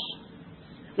cross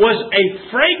was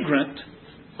a fragrant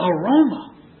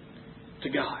aroma to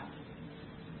God.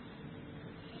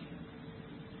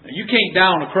 Now, you can't die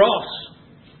on a cross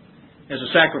as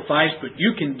a sacrifice, but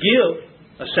you can give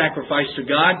a sacrifice to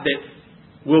God that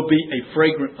will be a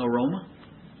fragrant aroma,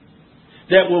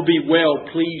 that will be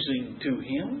well-pleasing to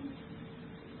Him.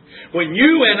 When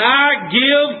you and I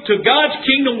give to God's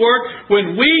kingdom work,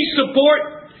 when we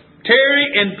support Terry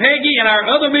and Peggy and our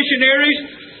other missionaries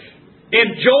in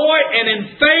joy and in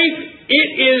faith, it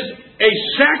is a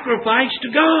sacrifice to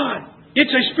God. It's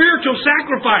a spiritual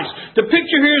sacrifice. The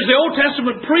picture here is the Old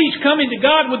Testament priest coming to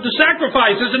God with the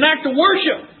sacrifice as an act of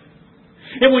worship.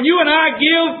 And when you and I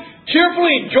give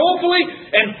cheerfully and joyfully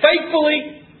and faithfully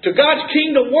to God's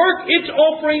kingdom work, it's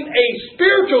offering a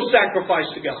spiritual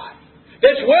sacrifice to God.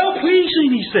 That's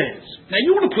well-pleasing, he says. Now,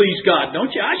 you want to please God,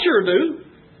 don't you? I sure do.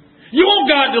 You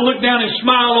want God to look down and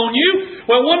smile on you.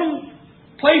 Well, one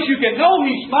place you can know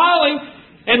He's smiling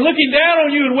and looking down on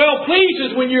you and well-pleased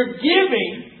is when you're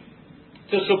giving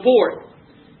to support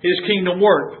His kingdom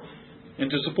work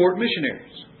and to support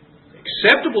missionaries.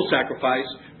 Acceptable sacrifice,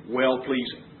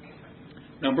 well-pleasing.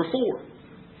 Number 4.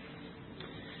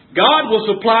 God will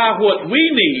supply what we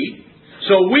need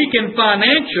so we can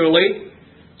financially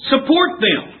support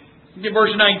them. Look at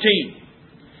verse 19.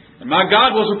 And my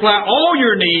God will supply all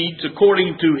your needs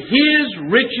according to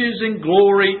His riches and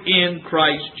glory in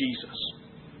Christ Jesus.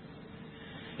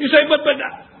 You say, but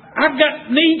I've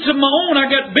got needs of my own. I've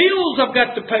got bills I've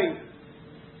got to pay.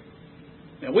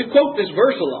 Now, we quote this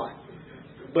verse a lot.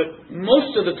 But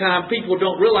most of the time, people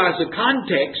don't realize the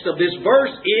context of this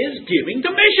verse is giving to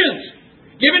missions.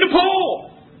 Giving to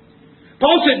Paul.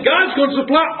 Paul said, God's going to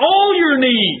supply all your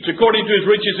needs according to His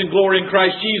riches and glory in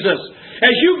Christ Jesus.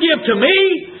 As you give to me,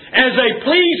 as a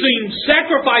pleasing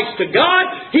sacrifice to God,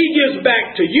 He gives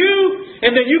back to you,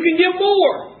 and then you can give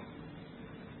more.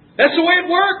 That's the way it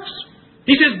works.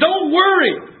 He says, don't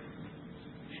worry.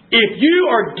 If you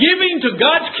are giving to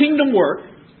God's kingdom work,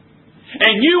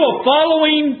 and you are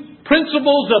following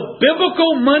principles of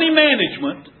biblical money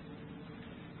management,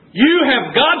 you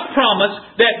have God's promise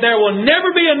that there will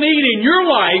never be a need in your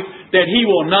life that He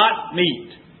will not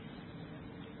meet.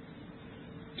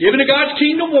 Giving to God's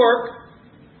kingdom work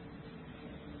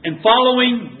and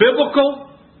following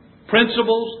biblical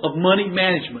principles of money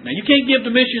management. Now, you can't give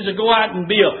to missions and go out and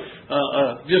be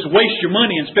just waste your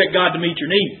money and expect God to meet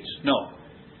your needs. No.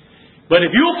 But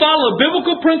if you'll follow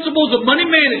biblical principles of money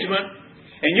management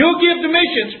and you'll give to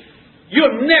missions,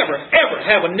 you'll never, ever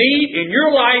have a need in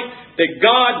your life that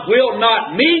God will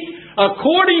not meet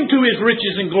according to His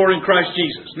riches and glory in Christ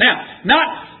Jesus. Now, not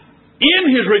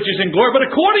in His riches and glory, but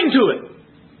according to it.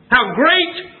 How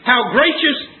great, how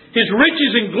gracious His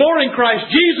riches and glory in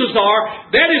Christ Jesus are,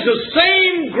 that is the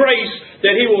same grace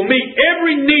that He will meet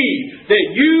every need that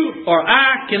you or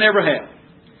I can ever have.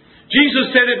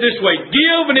 Jesus said it this way,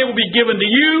 give and it will be given to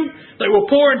you. They will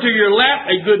pour into your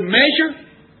lap a good measure,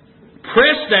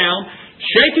 pressed down,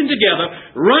 shaken together,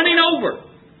 running over.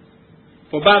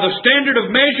 For by the standard of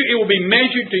measure it will be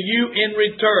measured to you in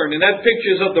return. And that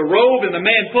pictures of the robe and the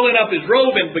man pulling up his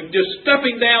robe and just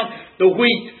stuffing down the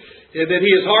wheat that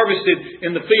he has harvested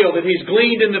in the field, that he's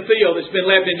gleaned in the field that's been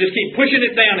left, and just keep pushing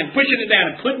it down and pushing it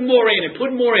down and putting more in and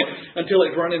putting more in until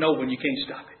it's running over and you can't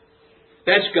stop it.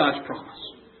 That's God's promise.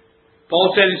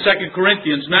 Paul said in 2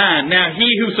 Corinthians 9, now He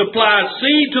who supplies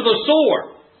seed to the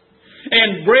sower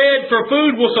and bread for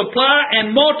food will supply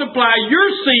and multiply your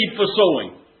seed for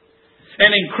sowing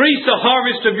and increase the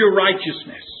harvest of your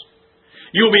righteousness.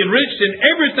 You will be enriched in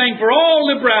everything for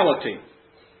all liberality,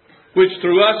 which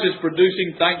through us is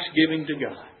producing thanksgiving to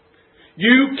God.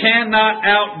 You cannot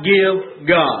outgive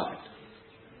God.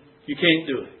 You can't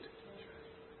do it.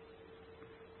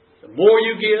 The more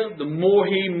you give, the more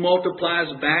He multiplies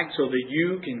back so that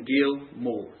you can give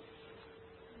more.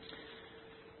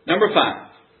 Number 5.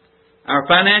 Our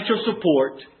financial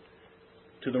support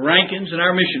to the Rankins and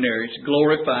our missionaries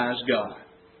glorifies God.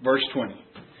 Verse 20.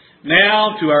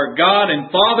 Now to our God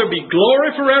and Father be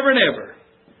glory forever and ever.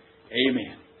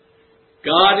 Amen.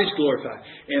 God is glorified.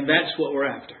 And that's what we're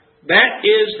after. That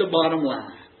is the bottom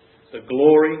line. The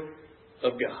glory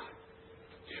of God.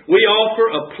 We offer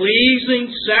a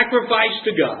pleasing sacrifice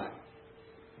to God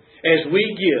as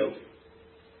we give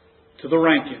to the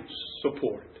Rankins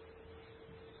support.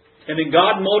 And then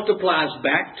God multiplies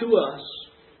back to us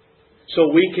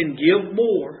so we can give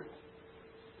more.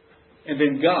 And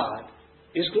then God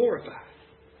is glorified.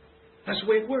 That's the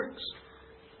way it works.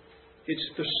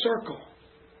 It's the circle.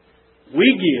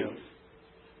 We give.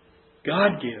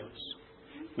 God gives.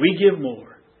 We give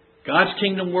more. God's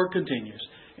kingdom work continues.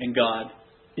 And God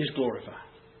is glorified.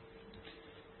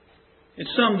 It's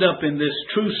summed up in this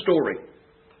true story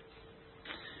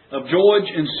of George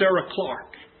and Sarah Clark.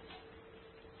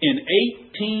 In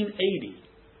 1880,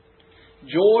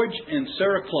 George and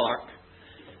Sarah Clark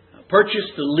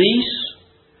purchased the lease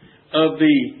of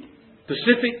the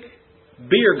Pacific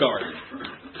Beer Garden.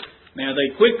 Now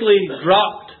they quickly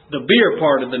dropped the beer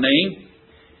part of the name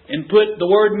and put the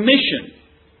word mission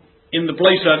in the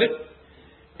place of it.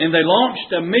 And they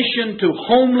launched a mission to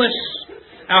homeless,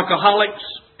 alcoholics,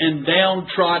 and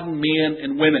downtrodden men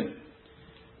and women.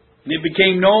 And it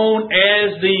became known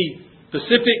as the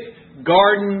Pacific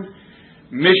Garden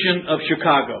Mission of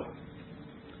Chicago.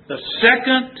 The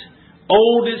second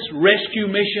oldest rescue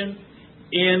mission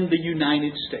in the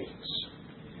United States.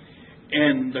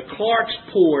 And the Clarks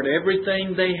poured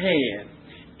everything they had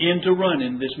into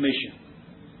running this mission.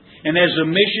 And as the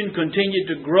mission continued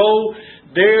to grow,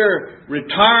 their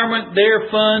retirement, their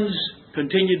funds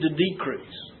continued to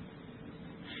decrease.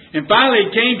 And finally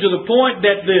it came to the point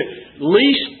that the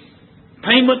lease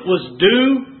payment was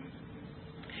due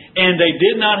and they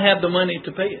did not have the money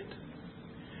to pay it.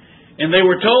 And they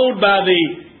were told by the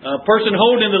person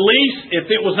holding the lease, if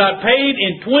it was not paid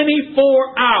in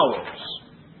 24 hours,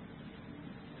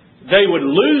 they would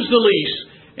lose the lease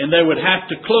and they would have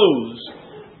to close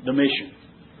the mission.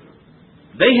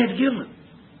 They had given.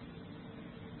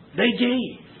 They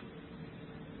gave.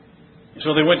 And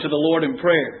so they went to the Lord in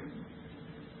prayer.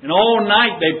 And all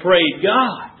night they prayed,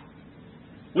 God,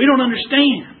 we don't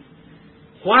understand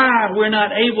why we're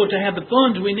not able to have the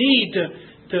funds we need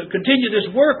to continue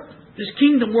this work, this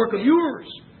kingdom work of yours.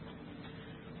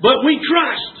 But we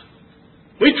trust.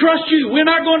 We trust you. We're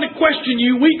not going to question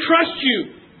you. We trust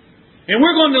you. And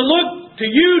we're going to look to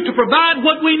you to provide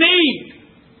what we need.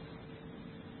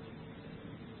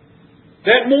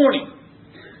 That morning,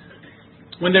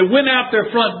 when they went out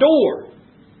their front door,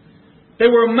 they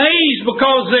were amazed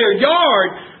because their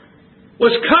yard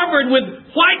was covered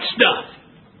with white stuff.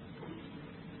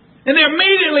 And they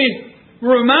immediately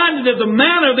were reminded of the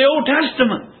manna of the Old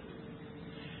Testament.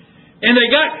 And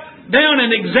they got down and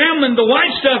examined the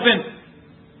white stuff, and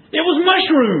it was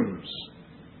mushrooms.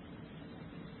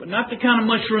 But not the kind of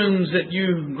mushrooms that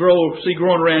you see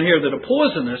growing around here that are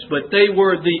poisonous, but they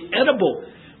were the edible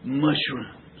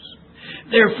mushrooms.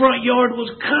 Their front yard was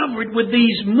covered with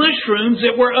these mushrooms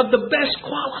that were of the best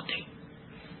quality.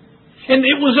 And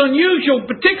it was unusual,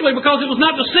 particularly because it was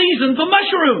not the season for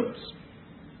mushrooms.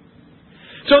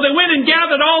 So they went and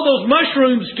gathered all those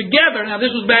mushrooms together. Now, this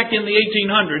was back in the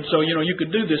 1800s, so, you could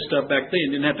do this stuff back then.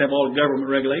 You didn't have to have all the government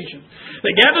regulations.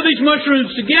 They gathered these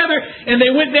mushrooms together, and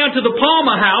they went down to the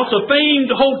Palmer House, a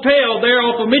famed hotel there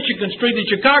off of Michigan Street in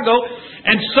Chicago,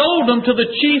 and sold them to the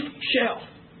chief chef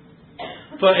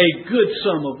for a good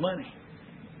sum of money.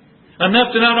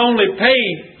 Enough to not only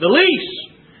pay the lease,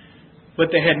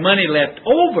 but they had money left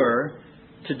over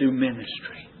to do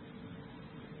ministry.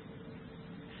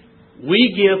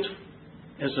 We give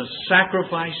as a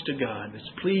sacrifice to God that's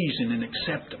pleasing and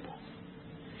acceptable.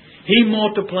 He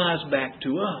multiplies back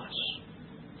to us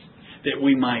that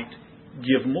we might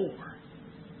give more.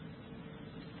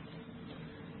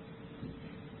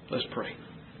 Let's pray.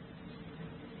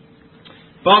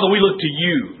 Father, we look to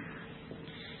You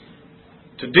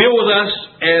to deal with us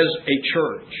as a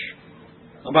church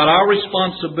about our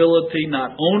responsibility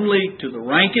not only to the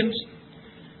Rankins,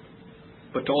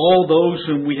 but to all those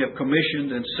whom we have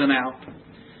commissioned and sent out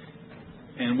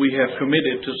and we have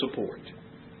committed to support.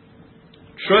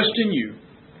 Trust in You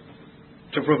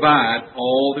to provide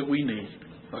all that we need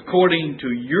according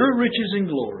to Your riches and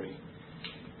glory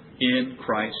in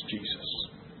Christ Jesus.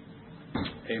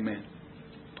 Amen.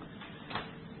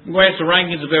 I'm going to ask the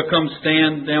Rankins if they'll come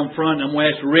stand down front. I'm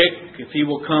going to ask Rick if he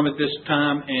will come at this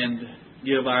time and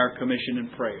give our commission in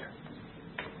prayer.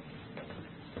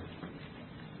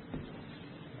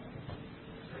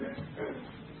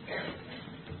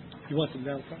 You want them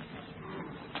down front?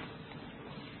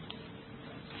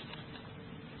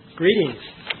 Greetings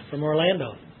from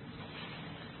Orlando.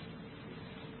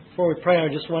 Before we pray, I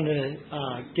just want to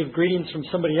give greetings from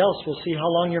somebody else. We'll see how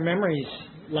long your memories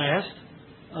last.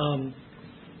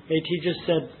 AT just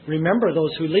said, remember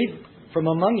those who leave from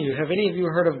among you. Have any of you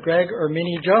heard of Greg or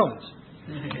Minnie Jones?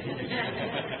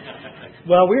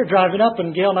 Well, we were driving up,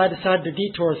 and Gail and I decided to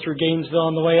detour through Gainesville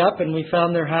on the way up, and we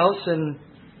found their house, and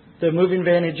the moving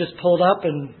van had just pulled up,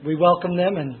 and we welcomed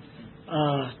them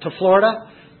to Florida,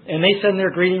 and they send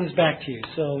their greetings back to you.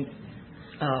 So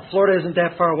Florida isn't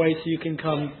that far away, so you can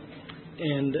come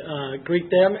and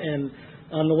greet them. And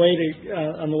on the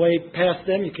way past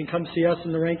them, you can come see us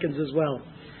in the Rankins as well.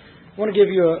 I want to give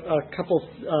you a couple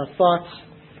thoughts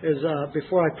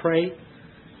before I pray.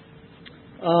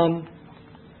 We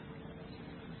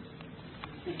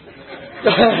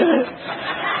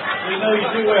know you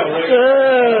too well, Rick.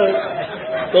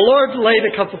 The Lord laid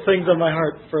a couple things on my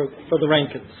heart for the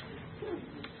Rankins.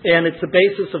 And it's the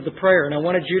basis of the prayer. And I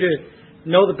wanted you to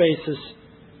know the basis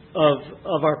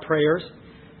of our prayers.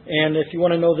 And if you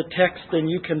want to know the text, then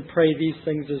you can pray these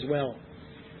things as well.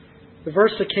 The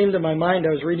verse that came to my mind, I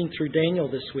was reading through Daniel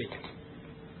this week.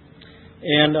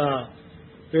 And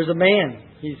there's a man.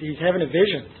 He's having a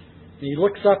vision. And he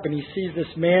looks up and he sees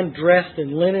this man dressed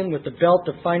in linen with a belt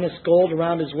of finest gold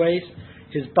around his waist.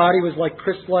 His body was like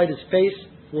crystallite, his face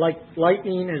like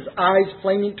lightning, his eyes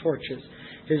flaming torches,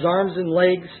 his arms and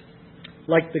legs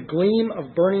like the gleam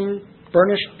of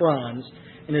burnished bronze,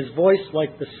 and his voice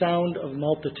like the sound of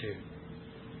multitude.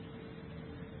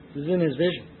 This is in his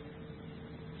vision.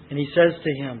 And he says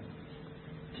to him,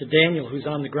 to Daniel, who's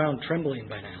on the ground trembling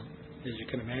by now, as you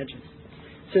can imagine,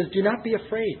 he says, do not be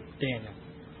afraid, Daniel.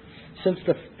 Since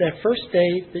that first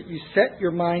day that you set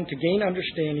your mind to gain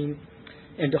understanding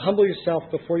and to humble yourself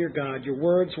before your God, your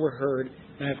words were heard,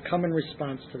 and I have come in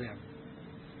response to them.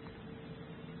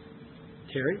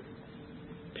 Terry,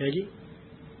 Peggy,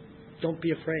 don't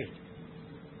be afraid.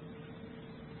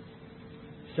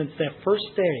 Since that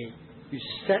first day, you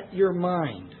set your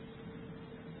mind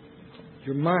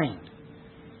to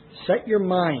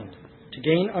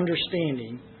gain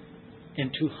understanding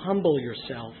and to humble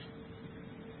yourself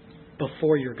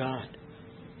before your God.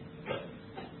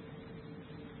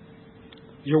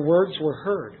 Your words were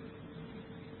heard,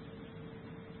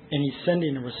 and He's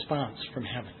sending a response from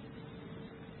heaven.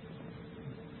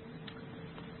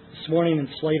 This morning in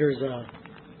Slater's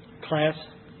class,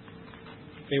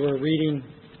 they were reading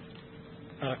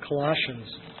Colossians,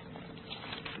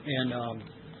 and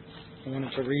I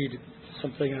wanted to read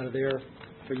something out of there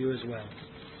for you as well.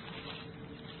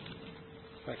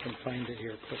 If I can find it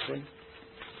here quickly.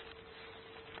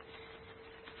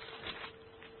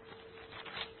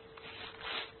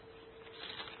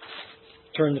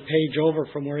 turn the page over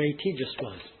from where AT just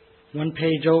was. One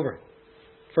page over.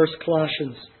 1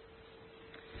 Colossians.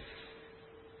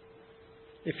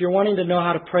 If you're wanting to know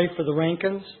how to pray for the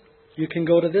Rankins, you can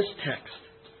go to this text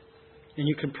and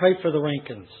you can pray for the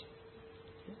Rankins.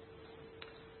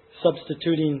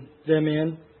 Substituting them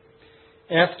in,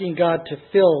 asking God to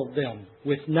fill them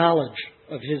with knowledge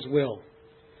of His will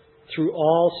through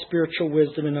all spiritual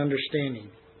wisdom and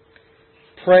understanding.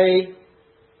 Pray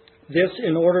this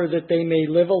in order that they may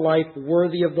live a life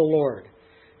worthy of the Lord,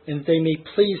 and that they may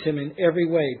please Him in every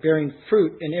way, bearing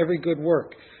fruit in every good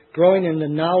work, growing in the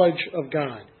knowledge of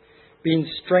God, being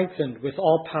strengthened with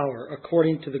all power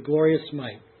according to the glorious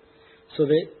might, so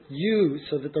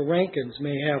that the Rankins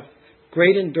may have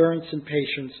great endurance and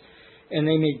patience, and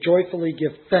they may joyfully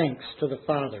give thanks to the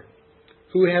Father,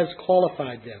 who has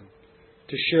qualified them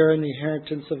to share in the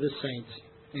inheritance of the saints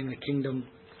in the kingdom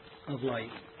of light.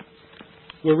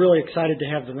 We're really excited to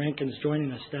have the Rankins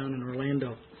joining us down in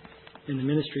Orlando in the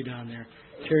ministry down there.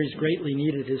 Terry's greatly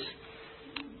needed.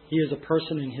 He is a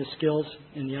person in his skills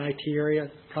in the IT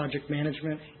area, project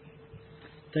management,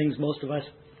 things most of us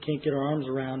can't get our arms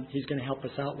around. He's going to help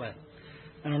us out with.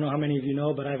 I don't know how many of you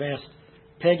know, but I've asked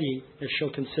Peggy if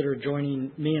she'll consider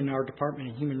joining me in our Department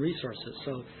of Human Resources.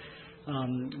 So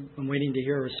I'm waiting to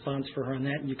hear a response for her on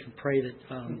that, and you can pray that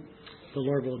the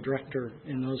Lord will direct her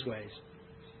in those ways.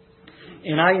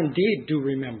 And I indeed do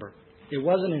remember. It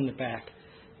wasn't in the back.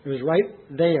 It was right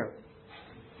there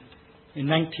in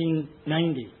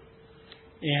 1990.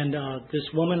 And this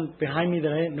woman behind me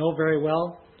that I didn't know very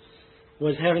well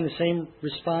was having the same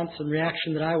response and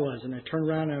reaction that I was. And I turned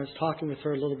around and I was talking with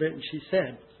her a little bit, and she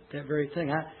said that very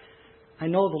thing. I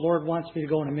know the Lord wants me to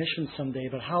go on a mission someday,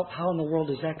 but how in the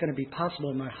world is that going to be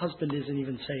possible? My husband isn't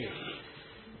even saved.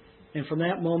 And from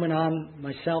that moment on,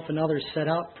 myself and others set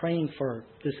out praying for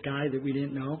this guy that we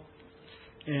didn't know.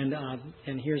 And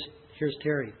here's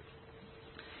Terry.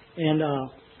 And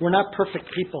we're not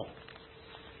perfect people.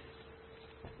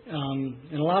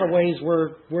 In a lot of ways,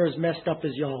 we're as messed up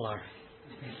as y'all are.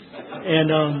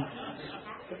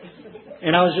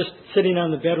 And I was just sitting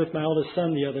on the bed with my oldest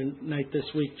son the other night this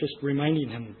week, just reminding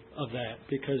him of that,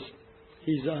 because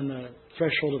he's on the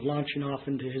threshold of launching off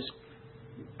into his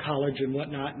college and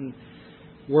whatnot, and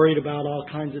worried about all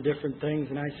kinds of different things.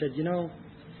 And I said,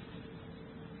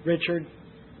 Richard,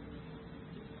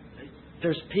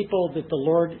 there's people that the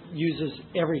Lord uses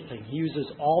everything. He uses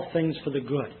all things for the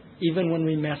good, even when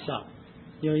we mess up.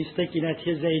 He's thinking at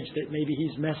his age that maybe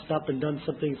he's messed up and done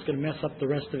something that's going to mess up the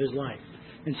rest of his life.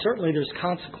 And certainly there's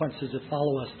consequences that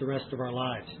follow us the rest of our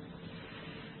lives.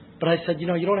 But I said, you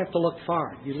don't have to look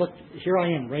far. Here I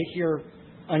am, right here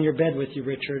on your bed with you,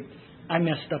 Richard. I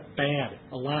messed up bad,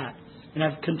 a lot. And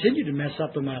I've continued to mess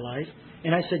up in my life.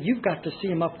 And I said, you've got to see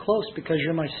him up close because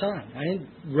you're my son. I didn't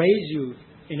raise you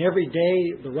in every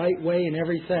day the right way and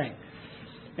everything.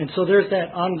 And so there's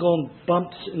that ongoing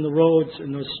bumps in the roads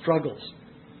and those struggles.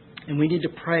 And we need to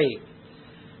pray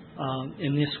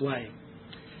in this way.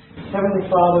 Heavenly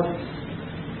Father,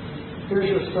 here's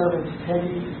your servants,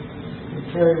 Peggy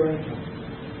and Terry Rankin.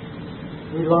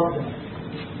 We love them.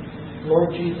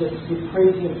 Lord Jesus, we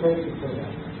praise you and thank you for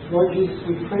them. Lord Jesus,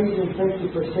 we praise you and thank you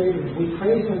for saving them. We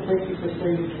praise you and thank you for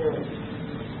saving Terry.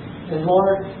 And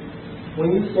Lord,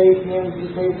 when you saved him like you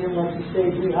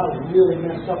saved me. I was really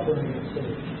messed up when he got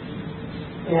saved.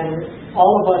 And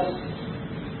all of us,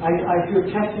 I hear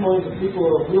testimonies of people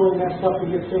who are really messed up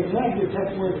and get saved. And I hear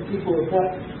testimonies of people who have got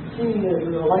seen their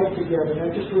life together. And I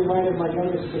just reminded my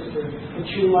youngest sister, and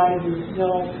she reminded me,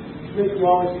 Rick, you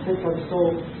always think I'm so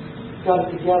got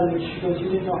it together. And she goes, you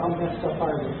didn't know how messed up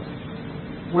I was.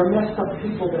 We're messed up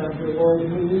people down here, Lord,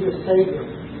 and we need a Savior.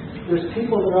 There's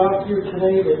people that are out here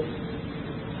today that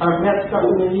are messed up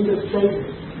and they need a Savior.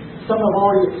 Some have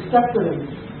already accepted Him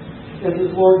as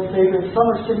His Lord and Savior. Some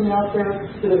are sitting out there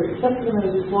that have accepted Him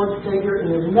as His Lord and Savior,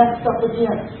 and they're messed up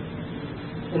again.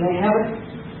 And they haven't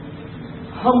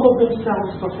humbled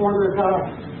themselves before their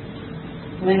God.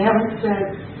 And they haven't said,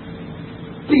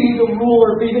 be the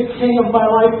ruler, be the king of my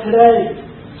life today.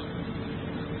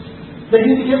 They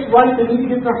need to get right. They need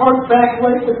to get their heart back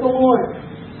right with the Lord.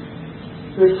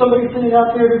 There's somebody sitting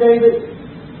out there today that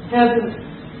hasn't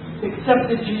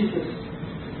accepted Jesus.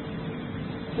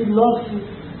 He loves you.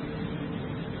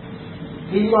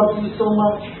 He loves you so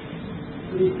much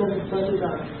that He sent His Son to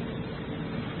die.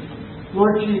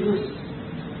 Lord Jesus,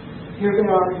 here they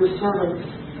are, your servants.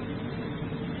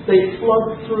 They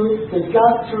slugged through it. They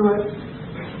got through it.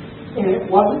 And it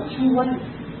wasn't too late.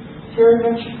 Terry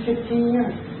mentioned 15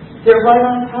 years. They're right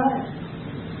on time.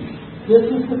 This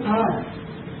is the time.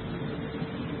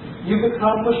 You've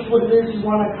accomplished what it is you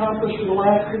want to accomplish for the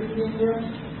last 15 years.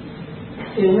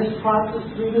 in this process,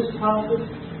 through this process.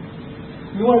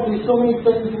 You want to do so many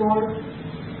things, Lord,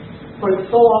 but it's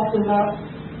so often not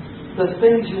the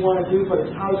things you want to do, but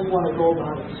it's how you want to go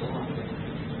about it so often.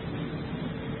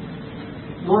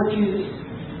 Lord Jesus,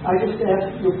 I just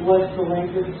ask you to bless the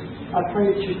Lincolns. I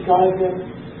pray that you guide them,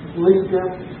 lead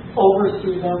them,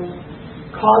 oversee them,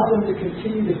 cause them to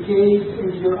continue to gaze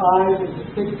into your eyes and to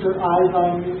fix their eyes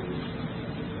on you.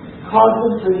 Cause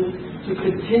them to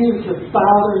continue to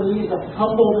bow their knees and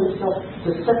humble themselves, to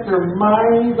set their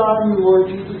minds on you, Lord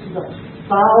Jesus, and to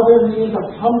bow their knees and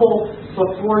humble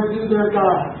before you, their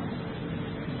God.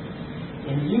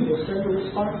 And you will send a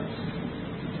response.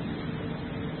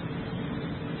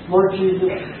 Lord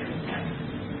Jesus,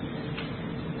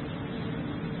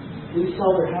 we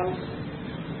sell their house.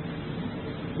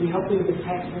 We help them get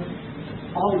tax money.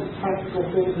 All these practical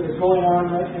things that are going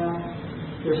on right now.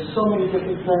 There's so many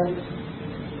different things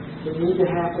that need to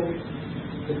happen,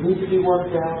 that need to be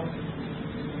worked out.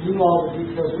 You know all the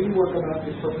details. We work them out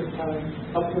at the perfect time.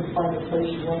 Help them find a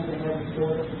place you want them to have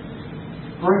for them.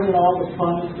 Bring in all the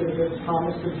funds that have been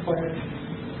promised and pledged.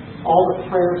 All the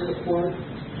prayer support.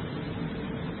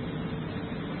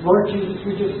 Lord Jesus,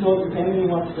 we just know the enemy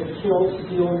wants to kill,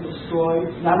 steal, and destroy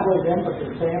not only them, but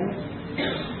their families.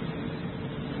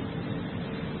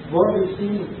 Lord, we've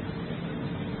seen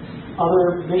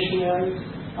other missionaries,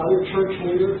 other church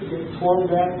leaders get torn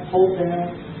down, pulled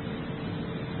down.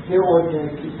 They're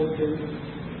ordinary people too,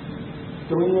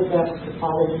 doing their best to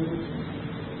follow you.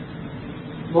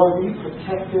 Lord, you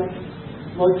protect them.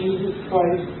 Lord Jesus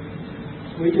Christ,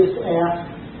 we just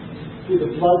ask, through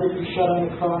the blood that you shed on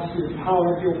the cross, through the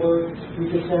power of your word,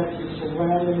 we just ask you to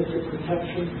surround them with your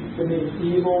protection from any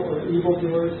evil or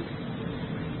evildoers.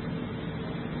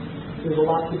 There's a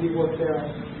lot to be worked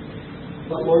out.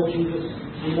 But Lord Jesus,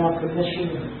 we now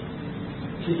commission them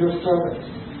to your service,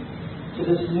 to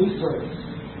this new service.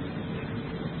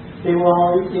 They were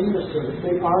already in your service.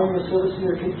 They are in your service and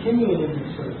they're continuing in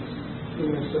your service.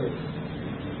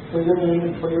 For your name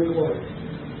and for your glory.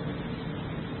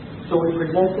 So we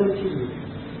present them to you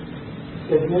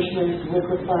as missionaries to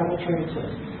Wycliffe Bible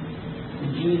Translators. In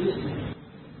Jesus' name.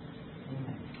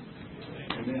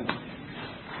 Amen.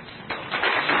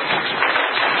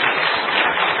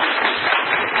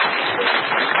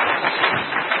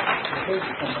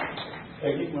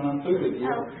 Peggy, when I'm through with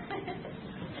you,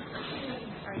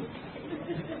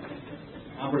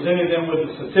 I presented them with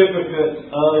a certificate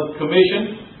of commission.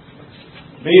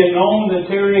 Be it known that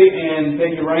Terry and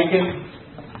Peggy Rankin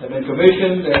have been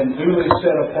commissioned and duly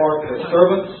set apart as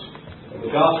servants of the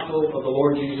gospel of the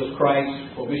Lord Jesus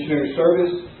Christ for missionary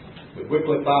service with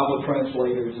Wycliffe Bible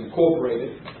Translators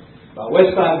Incorporated by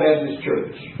Westside Baptist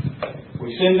Church.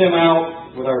 We send them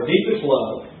out with our deepest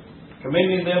love,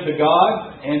 commending them to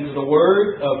God and to the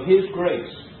word of His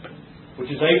grace, which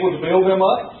is able to build them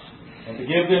up and to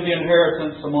give them the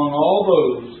inheritance among all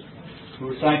those who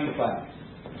are sanctified.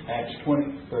 Acts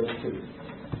 20:32.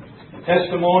 The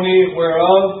testimony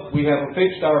whereof we have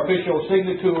affixed our official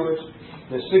signatures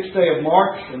this 6th day of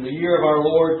March in the year of our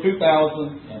Lord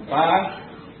 2005.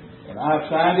 And I have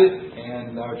signed it,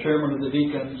 and our chairman of the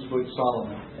deacons, Butch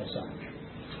Solomon, has signed it.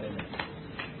 Amen.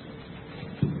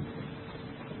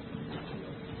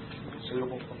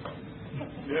 Suitable?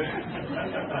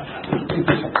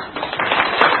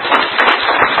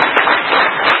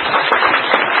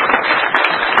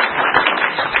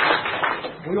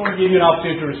 We want to give you an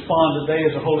opportunity to respond today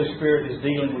as the Holy Spirit is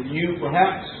dealing with you.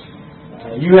 Perhaps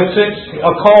you have sensed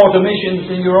a call to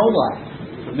missions in your own life,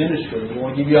 to ministry. We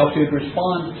want to give you an opportunity to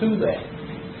respond to that.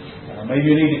 Maybe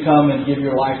you need to come and give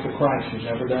your life to Christ. You've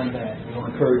never done that. We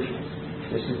want to encourage you.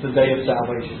 This is the day of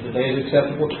salvation, the day of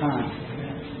acceptable time.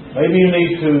 Maybe you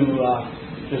need to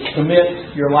just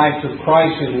commit your life to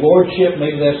Christ, His Lordship.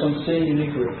 Maybe there's some sin you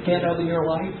need to repent of in your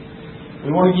life.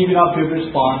 We want to give you an opportunity to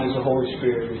respond as the Holy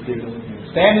Spirit is dealing with you.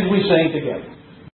 Stand as we sing together.